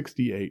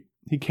 1868,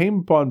 he came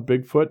upon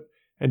Bigfoot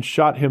and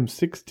shot him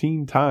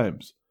 16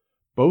 times.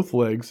 Both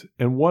legs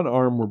and one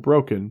arm were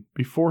broken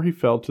before he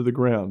fell to the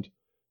ground.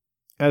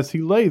 As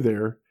he lay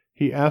there,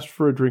 he asked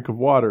for a drink of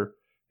water,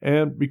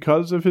 and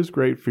because of his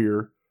great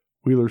fear,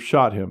 Wheeler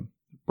shot him,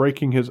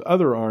 breaking his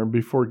other arm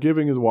before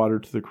giving the water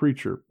to the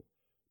creature.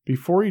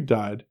 Before he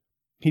died,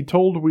 he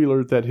told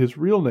Wheeler that his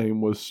real name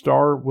was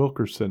Star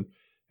Wilkerson,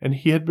 and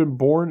he had been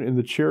born in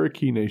the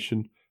Cherokee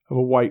Nation of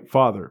a white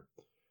father.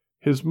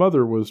 His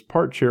mother was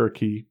part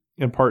Cherokee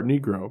and part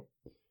Negro.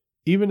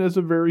 Even as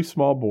a very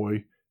small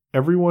boy,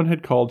 everyone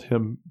had called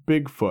him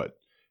Bigfoot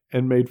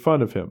and made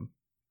fun of him.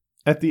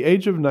 At the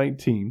age of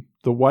 19,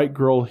 the white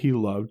girl he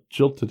loved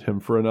jilted him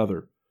for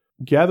another.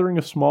 Gathering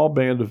a small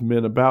band of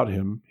men about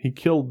him, he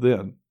killed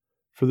them,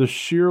 for the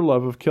sheer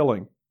love of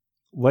killing.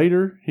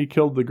 Later, he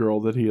killed the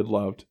girl that he had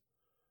loved.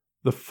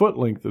 The foot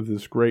length of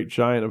this great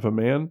giant of a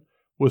man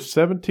was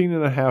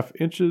 17.5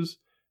 inches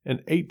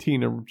and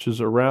 18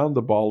 inches around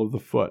the ball of the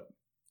foot.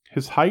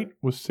 His height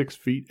was 6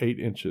 feet 8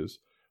 inches,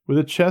 with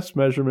a chest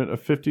measurement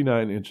of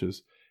 59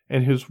 inches,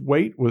 and his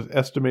weight was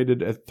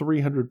estimated at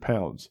 300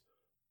 pounds.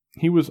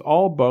 He was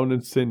all bone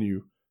and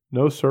sinew,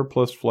 no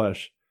surplus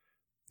flesh.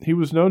 He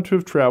was known to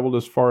have traveled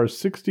as far as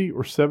 60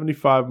 or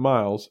 75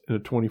 miles in a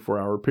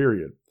 24-hour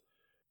period.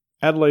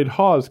 Adelaide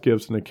Hawes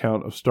gives an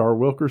account of Star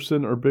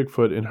Wilkerson or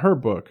Bigfoot in her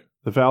book,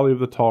 The Valley of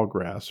the Tall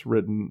Grass,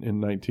 written in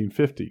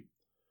 1950.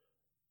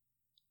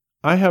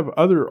 I have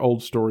other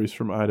old stories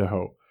from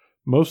Idaho,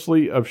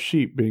 mostly of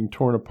sheep being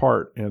torn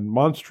apart and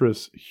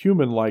monstrous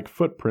human-like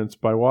footprints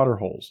by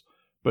waterholes,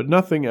 but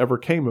nothing ever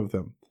came of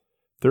them.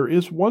 There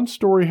is one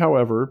story,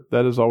 however,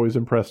 that has always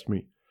impressed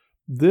me.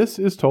 This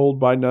is told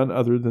by none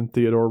other than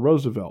Theodore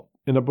Roosevelt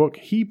in a book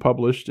he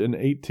published in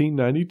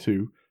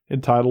 1892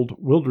 entitled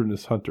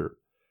Wilderness Hunter.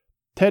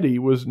 Teddy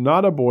was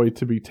not a boy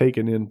to be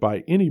taken in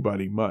by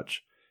anybody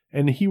much,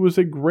 and he was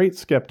a great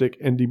skeptic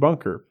and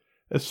debunker,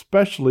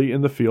 especially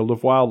in the field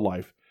of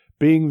wildlife,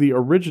 being the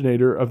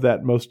originator of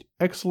that most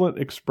excellent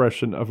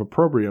expression of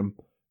opprobrium,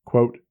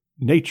 quote,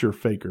 nature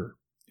faker,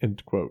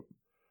 end quote.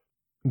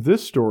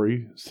 This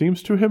story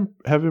seems to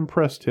have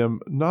impressed him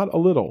not a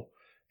little,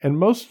 and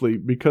mostly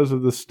because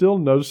of the still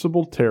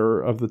noticeable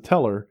terror of the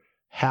teller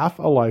half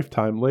a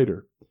lifetime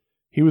later.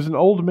 He was an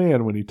old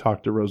man when he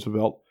talked to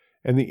Roosevelt,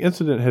 and the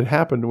incident had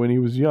happened when he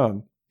was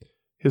young.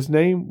 His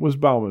name was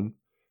Bauman,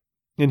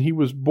 and he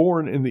was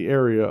born in the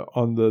area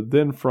on the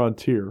then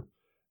frontier,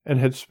 and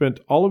had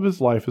spent all of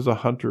his life as a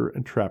hunter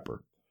and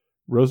trapper.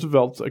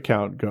 Roosevelt's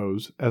account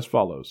goes as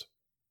follows.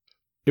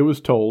 It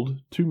was told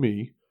to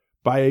me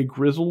by a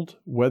grizzled,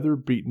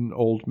 weather-beaten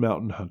old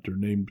mountain hunter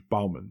named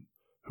Bauman,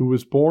 who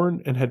was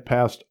born and had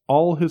passed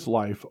all his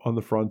life on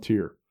the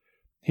frontier.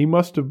 He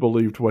must have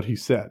believed what he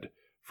said,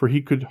 for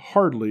he could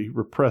hardly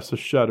repress a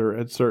shudder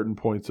at certain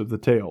points of the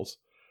tales.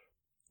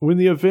 When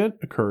the event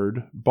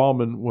occurred,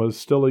 Bauman was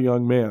still a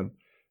young man,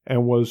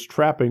 and was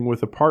trapping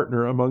with a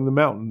partner among the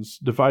mountains,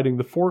 dividing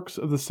the forks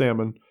of the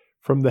salmon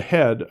from the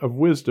head of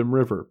Wisdom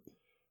River.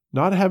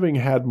 Not having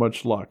had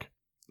much luck,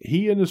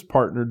 he and his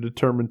partner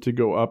determined to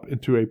go up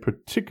into a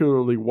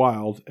particularly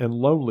wild and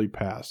lonely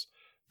pass,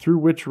 through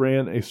which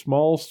ran a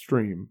small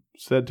stream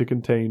said to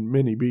contain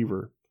many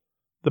beaver.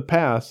 The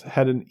pass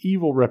had an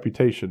evil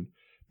reputation,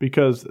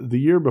 because the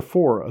year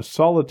before a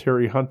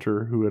solitary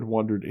hunter who had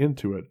wandered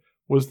into it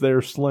was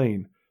there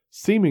slain,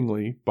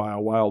 seemingly by a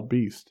wild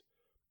beast,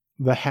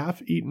 the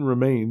half-eaten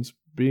remains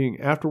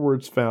being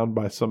afterwards found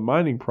by some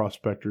mining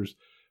prospectors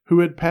who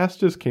had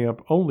passed his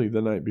camp only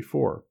the night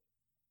before.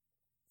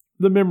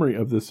 The memory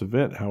of this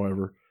event,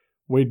 however,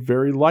 weighed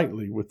very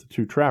lightly with the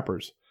two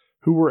trappers,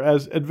 who were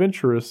as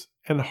adventurous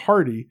and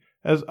hardy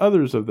as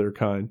others of their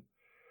kind.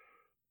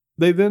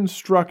 They then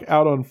struck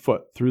out on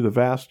foot through the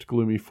vast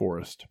gloomy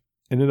forest,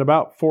 and in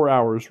about 4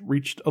 hours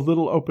reached a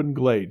little open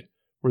glade,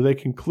 where they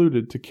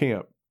concluded to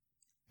camp,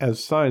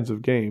 as signs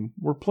of game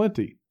were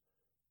plenty.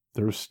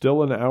 There was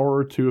still an hour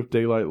or two of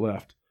daylight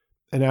left,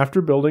 and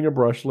after building a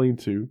brush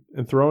lean-to,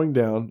 and throwing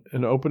down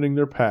and opening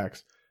their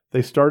packs,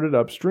 they started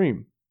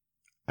upstream.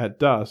 At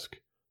dusk,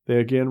 they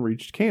again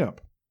reached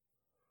camp.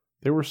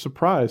 They were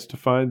surprised to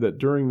find that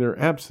during their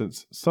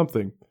absence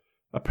something,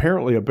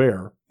 apparently a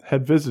bear,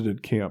 had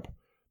visited camp,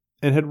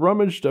 and had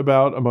rummaged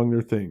about among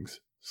their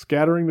things,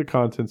 scattering the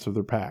contents of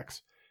their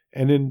packs,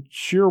 and in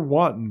sheer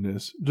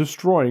wantonness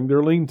destroying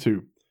their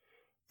lean-to.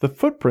 The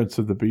footprints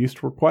of the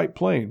beast were quite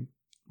plain,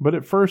 but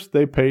at first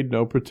they paid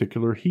no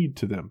particular heed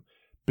to them,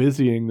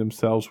 busying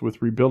themselves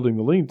with rebuilding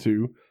the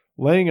lean-to,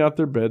 laying out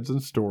their beds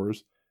and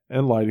stores,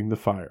 and lighting the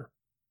fire.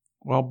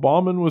 While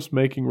Bauman was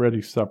making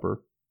ready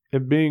supper,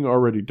 it being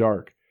already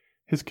dark,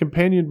 his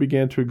companion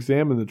began to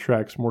examine the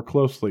tracks more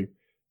closely,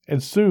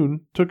 and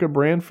soon took a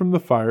brand from the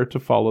fire to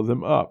follow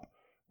them up,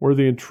 where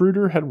the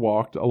intruder had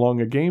walked along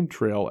a game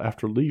trail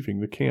after leaving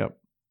the camp.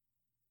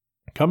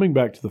 Coming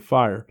back to the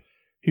fire,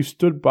 he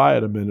stood by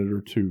it a minute or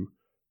two,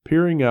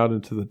 peering out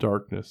into the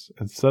darkness,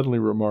 and suddenly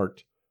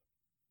remarked,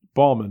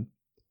 "Bauman,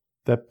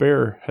 that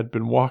bear had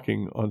been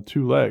walking on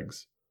 2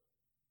 legs."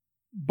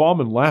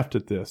 Bauman laughed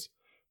at this,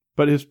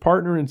 but his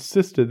partner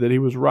insisted that he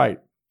was right,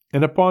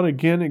 and upon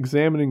again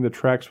examining the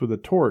tracks with a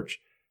torch,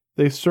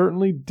 they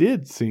certainly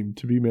did seem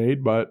to be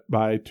made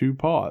by 2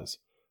 paws,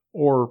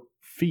 or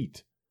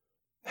feet.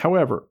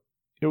 However,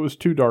 it was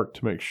too dark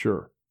to make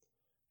sure.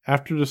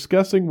 After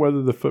discussing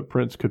whether the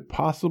footprints could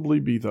possibly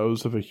be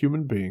those of a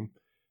human being,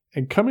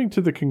 and coming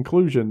to the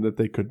conclusion that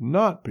they could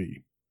not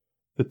be,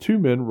 the 2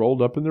 men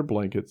rolled up in their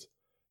blankets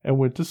and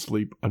went to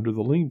sleep under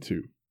the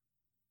lean-to.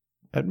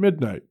 At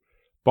midnight,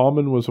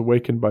 Bauman was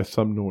awakened by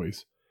some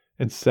noise,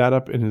 and sat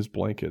up in his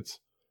blankets.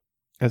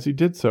 As he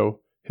did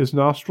so, his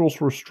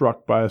nostrils were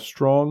struck by a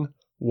strong,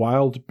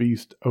 wild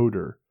beast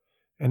odor,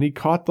 and he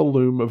caught the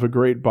loom of a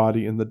great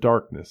body in the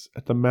darkness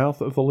at the mouth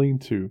of the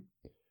lean-to.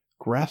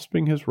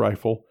 Grasping his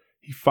rifle,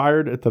 he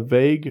fired at the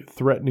vague,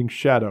 threatening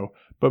shadow,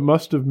 but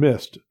must have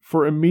missed,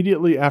 for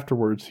immediately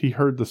afterwards he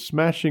heard the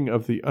smashing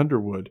of the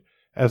underwood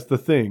as the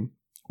thing,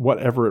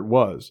 whatever it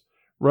was,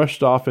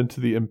 rushed off into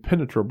the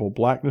impenetrable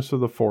blackness of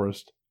the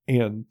forest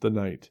and the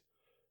night.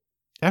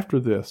 After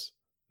this,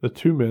 the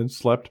 2 men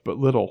slept but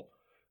little.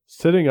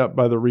 Sitting up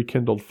by the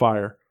rekindled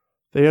fire,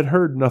 they had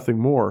heard nothing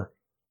more.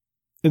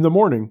 In the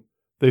morning,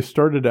 they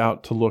started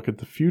out to look at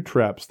the few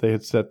traps they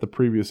had set the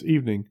previous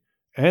evening,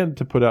 and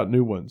to put out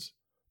new ones.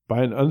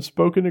 By an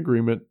unspoken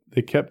agreement,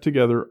 they kept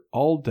together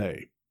all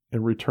day,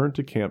 and returned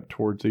to camp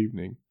towards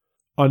evening.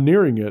 On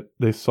nearing it,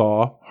 they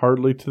saw,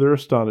 hardly to their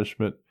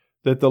astonishment,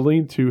 that the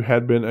lean-to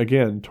had been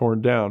again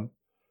torn down.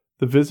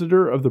 The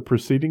visitor of the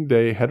preceding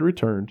day had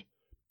returned,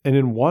 and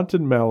in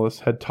wanton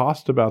malice had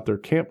tossed about their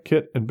camp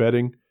kit and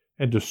bedding,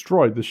 and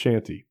destroyed the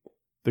shanty.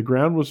 The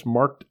ground was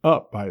marked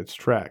up by its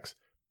tracks,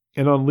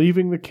 and on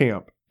leaving the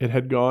camp it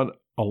had gone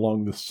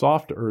along the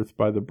soft earth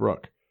by the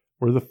brook,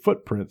 where the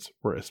footprints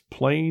were as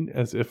plain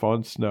as if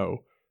on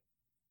snow.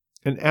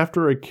 And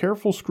after a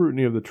careful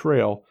scrutiny of the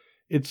trail,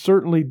 it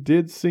certainly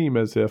did seem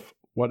as if,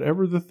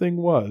 whatever the thing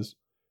was,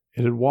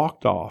 it had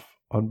walked off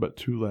on but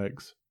 2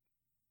 legs.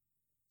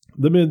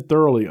 The men,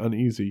 thoroughly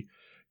uneasy,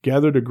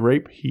 gathered a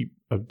great heap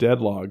of dead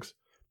logs,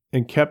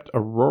 and kept a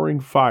roaring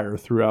fire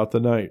throughout the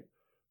night,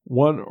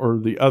 one or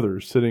the other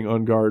sitting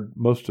on guard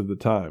most of the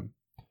time.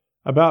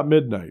 About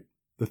midnight,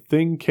 the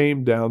thing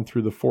came down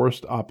through the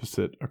forest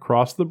opposite,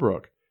 across the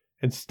brook,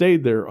 and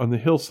stayed there on the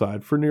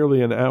hillside for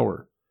nearly an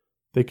hour.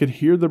 They could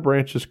hear the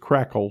branches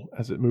crackle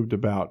as it moved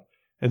about,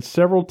 and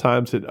several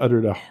times it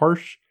uttered a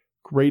harsh,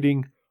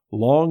 grating,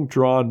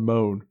 long-drawn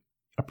moan,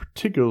 a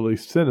particularly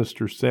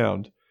sinister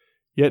sound,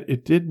 yet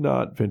it did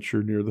not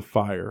venture near the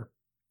fire.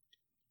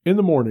 In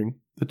the morning,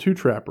 the two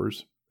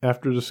trappers,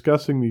 after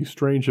discussing the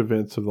strange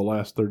events of the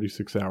last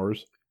 36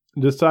 hours,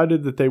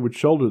 decided that they would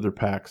shoulder their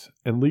packs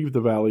and leave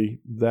the valley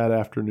that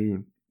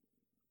afternoon.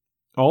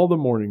 All the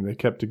morning they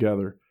kept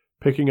together,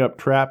 picking up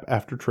trap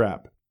after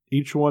trap,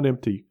 each one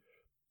empty.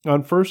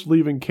 On first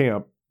leaving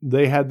camp,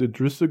 they had the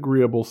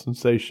disagreeable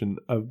sensation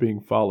of being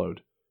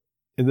followed.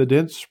 In the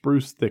dense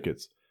spruce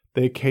thickets,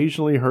 they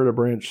occasionally heard a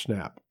branch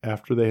snap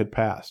after they had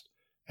passed,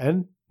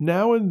 and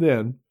now and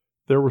then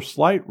there were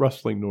slight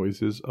rustling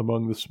noises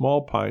among the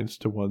small pines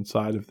to one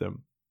side of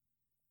them.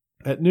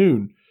 At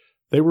noon,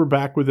 they were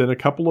back within a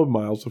couple of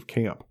miles of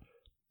camp.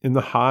 In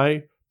the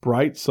high,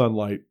 bright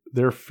sunlight,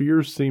 their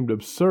fears seemed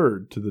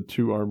absurd to the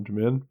two armed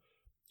men.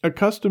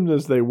 Accustomed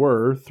as they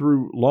were,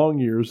 through long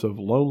years of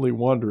lonely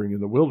wandering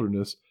in the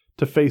wilderness,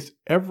 to face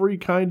every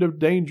kind of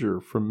danger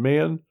from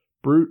man,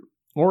 brute,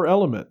 or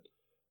element,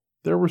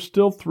 there were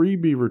still 3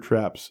 beaver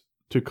traps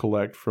to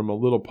collect from a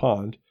little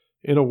pond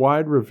in a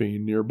wide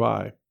ravine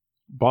nearby.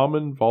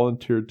 Bauman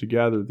volunteered to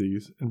gather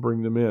these and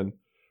bring them in,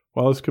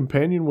 while his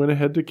companion went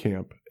ahead to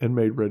camp and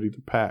made ready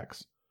the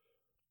packs.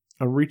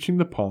 On reaching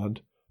the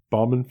pond,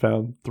 Bauman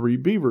found 3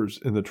 beavers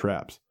in the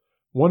traps,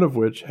 one of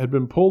which had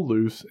been pulled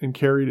loose and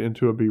carried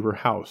into a beaver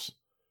house.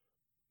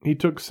 He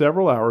took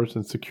several hours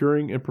in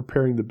securing and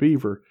preparing the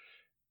beaver,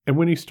 and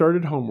when he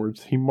started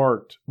homewards, he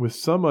marked, with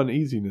some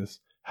uneasiness,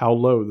 how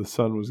low the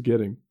sun was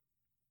getting.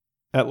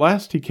 At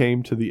last he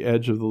came to the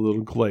edge of the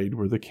little glade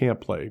where the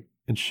camp lay,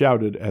 and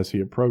shouted as he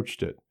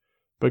approached it,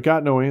 but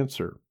got no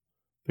answer.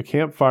 The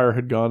campfire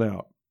had gone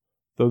out,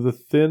 though the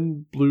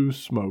thin blue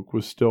smoke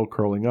was still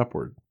curling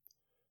upward.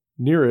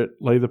 Near it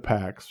lay the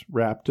packs,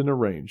 wrapped and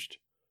arranged.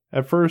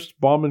 At first,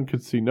 Bauman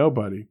could see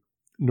nobody,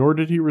 nor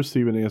did he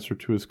receive an answer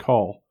to his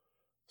call.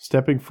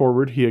 Stepping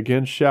forward, he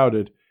again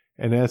shouted,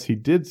 and as he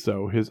did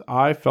so, his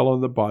eye fell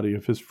on the body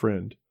of his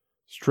friend,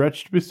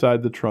 stretched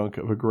beside the trunk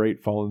of a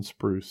great fallen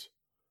spruce.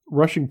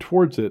 Rushing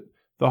towards it,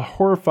 the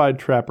horrified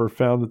trapper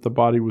found that the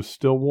body was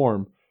still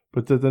warm,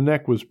 but that the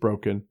neck was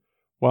broken,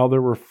 while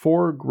there were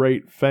 4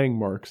 great fang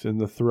marks in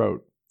the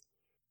throat.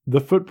 The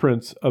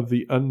footprints of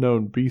the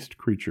unknown beast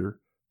creature,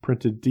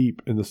 printed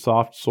deep in the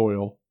soft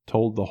soil,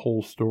 told the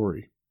whole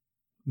story.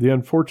 The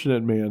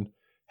unfortunate man,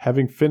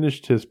 having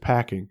finished his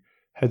packing,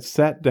 had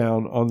sat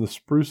down on the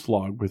spruce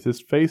log with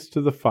his face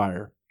to the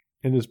fire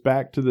and his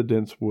back to the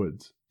dense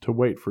woods, to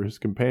wait for his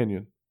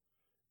companion.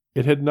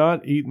 It had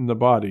not eaten the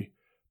body,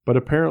 but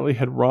apparently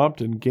had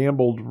romped and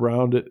gamboled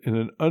round it in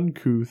an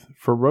uncouth,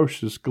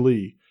 ferocious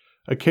glee,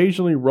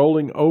 occasionally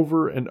rolling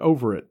over and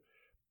over it,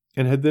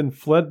 and had then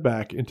fled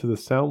back into the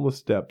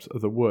soundless depths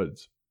of the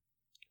woods.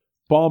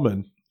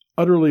 Bauman,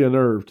 utterly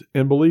unnerved,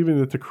 and believing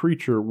that the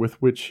creature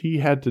with which he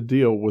had to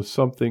deal was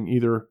something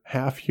either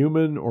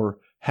half-human or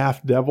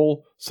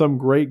half-devil, some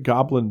great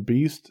goblin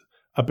beast,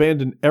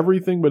 abandoned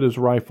everything but his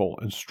rifle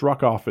and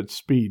struck off at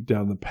speed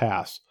down the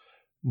pass,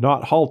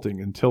 not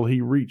halting until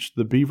he reached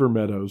the beaver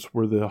meadows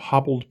where the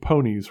hobbled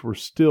ponies were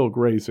still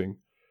grazing.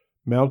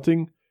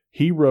 Mounting,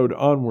 he rode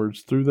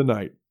onwards through the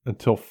night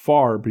until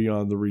far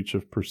beyond the reach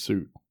of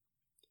pursuit.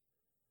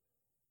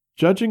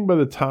 Judging by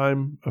the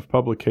time of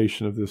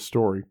publication of this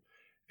story,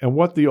 and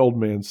what the old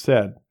man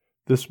said,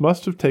 this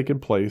must have taken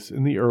place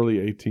in the early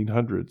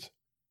 1800s.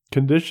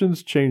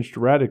 Conditions changed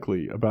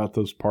radically about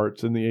those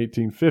parts in the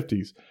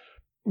 1850s,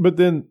 but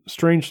then,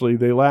 strangely,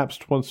 they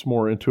lapsed once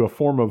more into a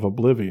form of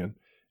oblivion,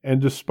 and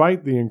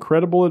despite the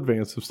incredible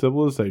advance of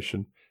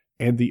civilization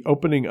and the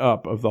opening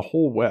up of the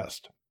whole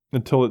West,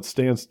 until it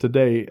stands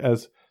today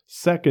as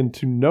second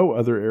to no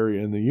other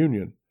area in the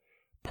Union,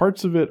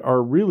 parts of it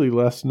are really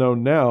less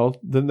known now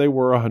than they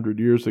were 100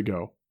 years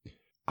ago.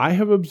 I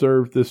have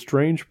observed this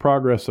strange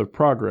progress of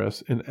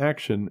progress in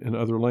action in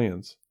other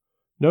lands,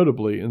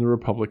 notably in the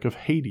Republic of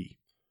Haiti.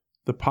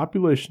 The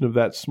population of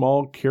that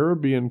small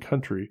Caribbean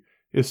country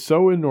is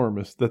so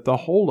enormous that the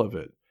whole of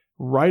it,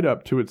 right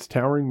up to its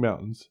towering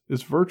mountains,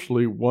 is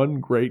virtually one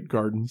great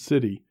garden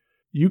city.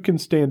 You can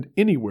stand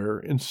anywhere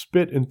and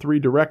spit in 3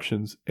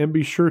 directions and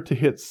be sure to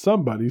hit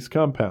somebody's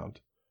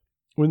compound.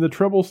 When the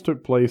Troubles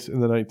took place in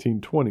the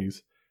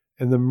 1920s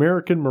and the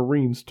American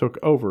Marines took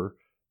over,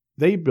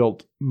 they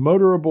built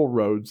motorable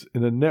roads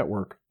in a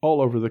network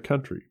all over the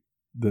country.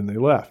 Then they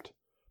left.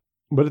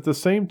 But at the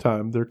same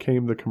time, there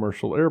came the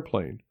commercial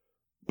airplane.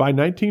 By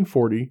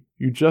 1940,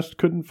 you just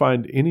couldn't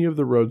find any of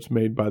the roads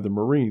made by the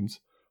Marines,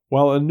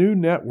 while a new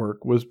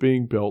network was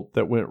being built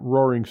that went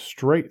roaring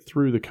straight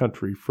through the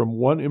country from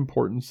one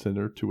important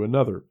center to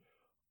another,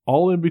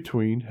 All in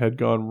between had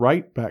gone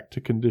right back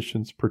to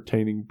conditions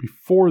pertaining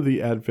before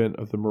the advent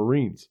of the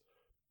Marines,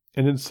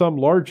 and in some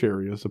large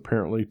areas,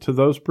 apparently, to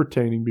those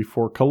pertaining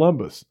before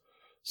Columbus,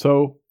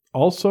 so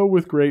also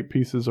with great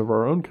pieces of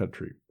our own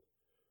country.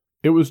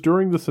 It was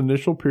during this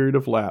initial period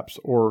of lapse,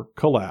 or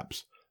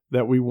collapse,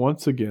 that we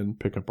once again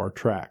pick up our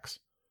tracks.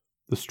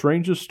 The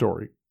strangest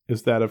story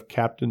is that of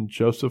Captain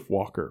Joseph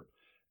Walker,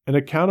 an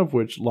account of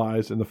which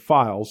lies in the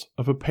files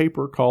of a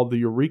paper called the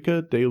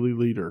Eureka Daily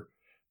Leader,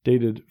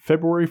 dated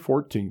February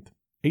 14th,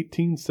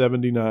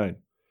 1879.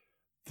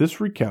 This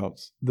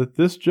recounts that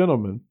this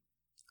gentleman,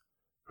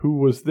 who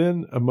was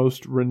then a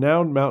most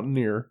renowned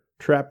mountaineer,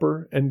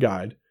 trapper, and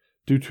guide,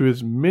 due to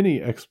his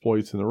many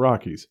exploits in the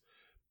Rockies,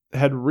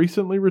 had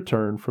recently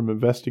returned from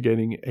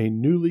investigating a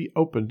newly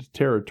opened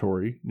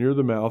territory near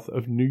the mouth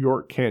of New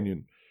York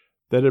Canyon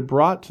that had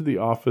brought to the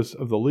office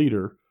of the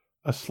leader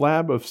a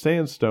slab of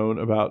sandstone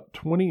about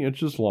 20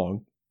 inches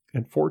long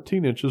and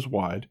 14 inches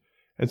wide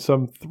and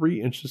some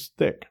 3 inches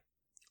thick.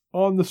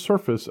 On the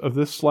surface of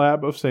this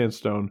slab of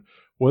sandstone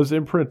was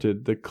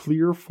imprinted the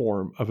clear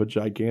form of a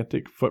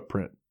gigantic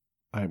footprint.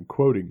 I am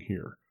quoting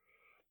here.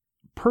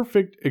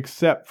 Perfect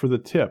except for the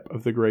tip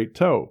of the great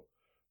toe.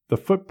 The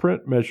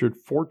footprint measured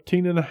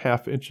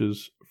 14.5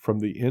 inches from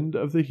the end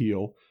of the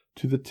heel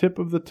to the tip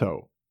of the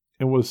toe,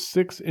 and was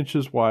 6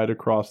 inches wide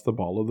across the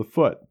ball of the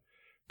foot.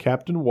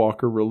 Captain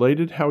Walker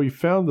related how he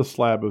found the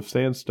slab of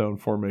sandstone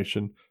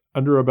formation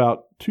under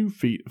about 2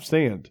 feet of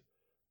sand.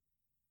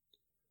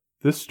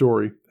 This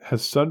story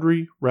has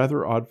sundry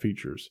rather odd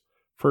features.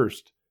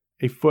 First,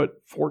 a foot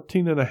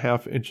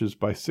 14.5 inches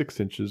by 6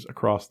 inches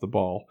across the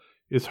ball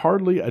is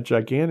hardly a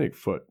gigantic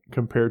foot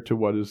compared to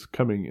what is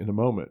coming in a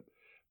moment,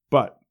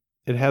 but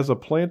it has a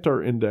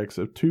plantar index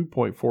of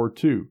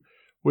 2.42,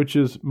 which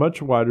is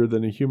much wider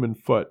than a human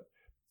foot,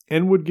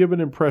 and would give an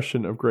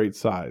impression of great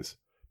size.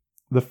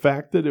 The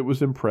fact that it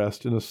was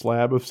impressed in a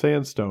slab of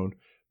sandstone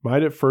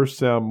might at first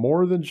sound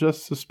more than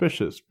just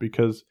suspicious,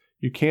 because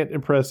you can't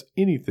impress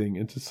anything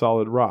into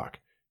solid rock.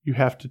 You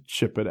have to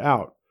chip it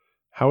out.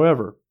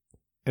 However,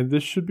 and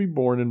this should be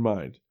borne in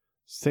mind,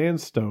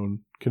 sandstone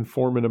can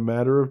form in a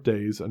matter of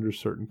days under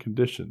certain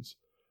conditions.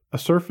 A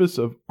surface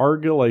of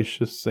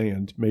argillaceous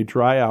sand may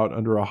dry out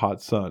under a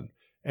hot sun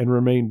and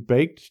remain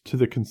baked to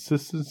the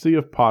consistency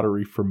of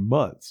pottery for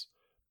months.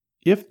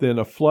 If then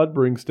a flood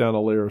brings down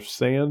a layer of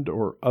sand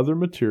or other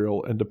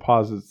material and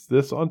deposits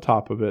this on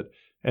top of it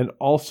and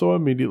also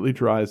immediately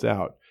dries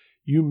out,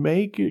 you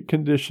may get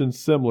conditions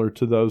similar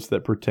to those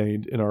that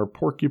pertained in our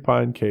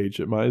porcupine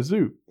cage at my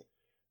zoo.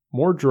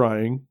 More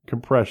drying,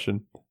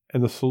 compression,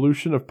 and the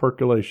solution of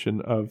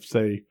percolation of,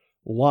 say,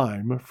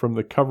 lime from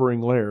the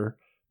covering layer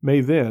may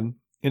then,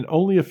 in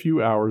only a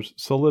few hours,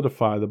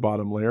 solidify the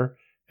bottom layer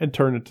and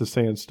turn it to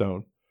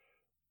sandstone.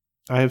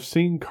 I have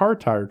seen car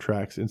tire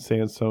tracks in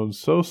sandstone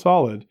so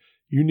solid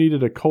you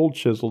needed a cold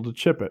chisel to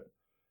chip it.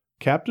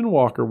 Captain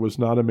Walker was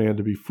not a man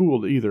to be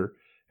fooled either,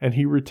 and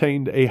he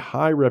retained a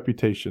high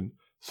reputation,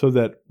 so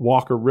that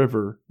Walker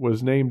River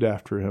was named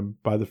after him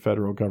by the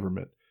federal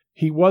government.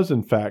 He was,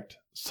 in fact,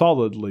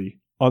 solidly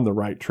on the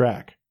right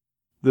track.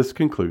 This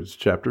concludes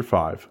Chapter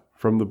 5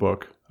 from the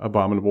book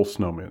Abominable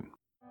Snowmen.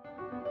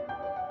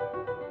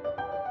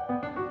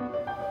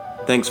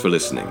 Thanks for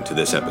listening to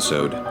this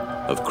episode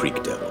of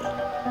Creek Devil.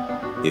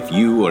 If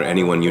you or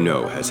anyone you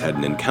know has had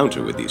an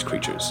encounter with these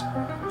creatures,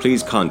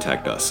 please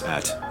contact us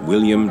at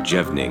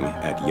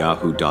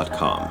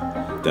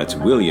williamjevning@yahoo.com. That's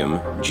William,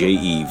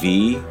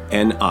 Jevning,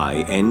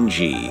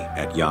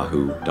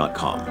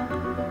 @yahoo.com.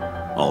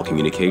 All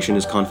communication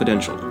is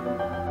confidential.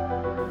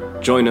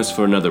 Join us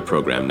for another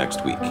program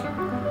next week.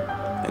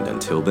 And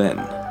until then,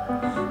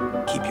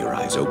 keep your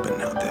eyes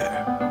open out there.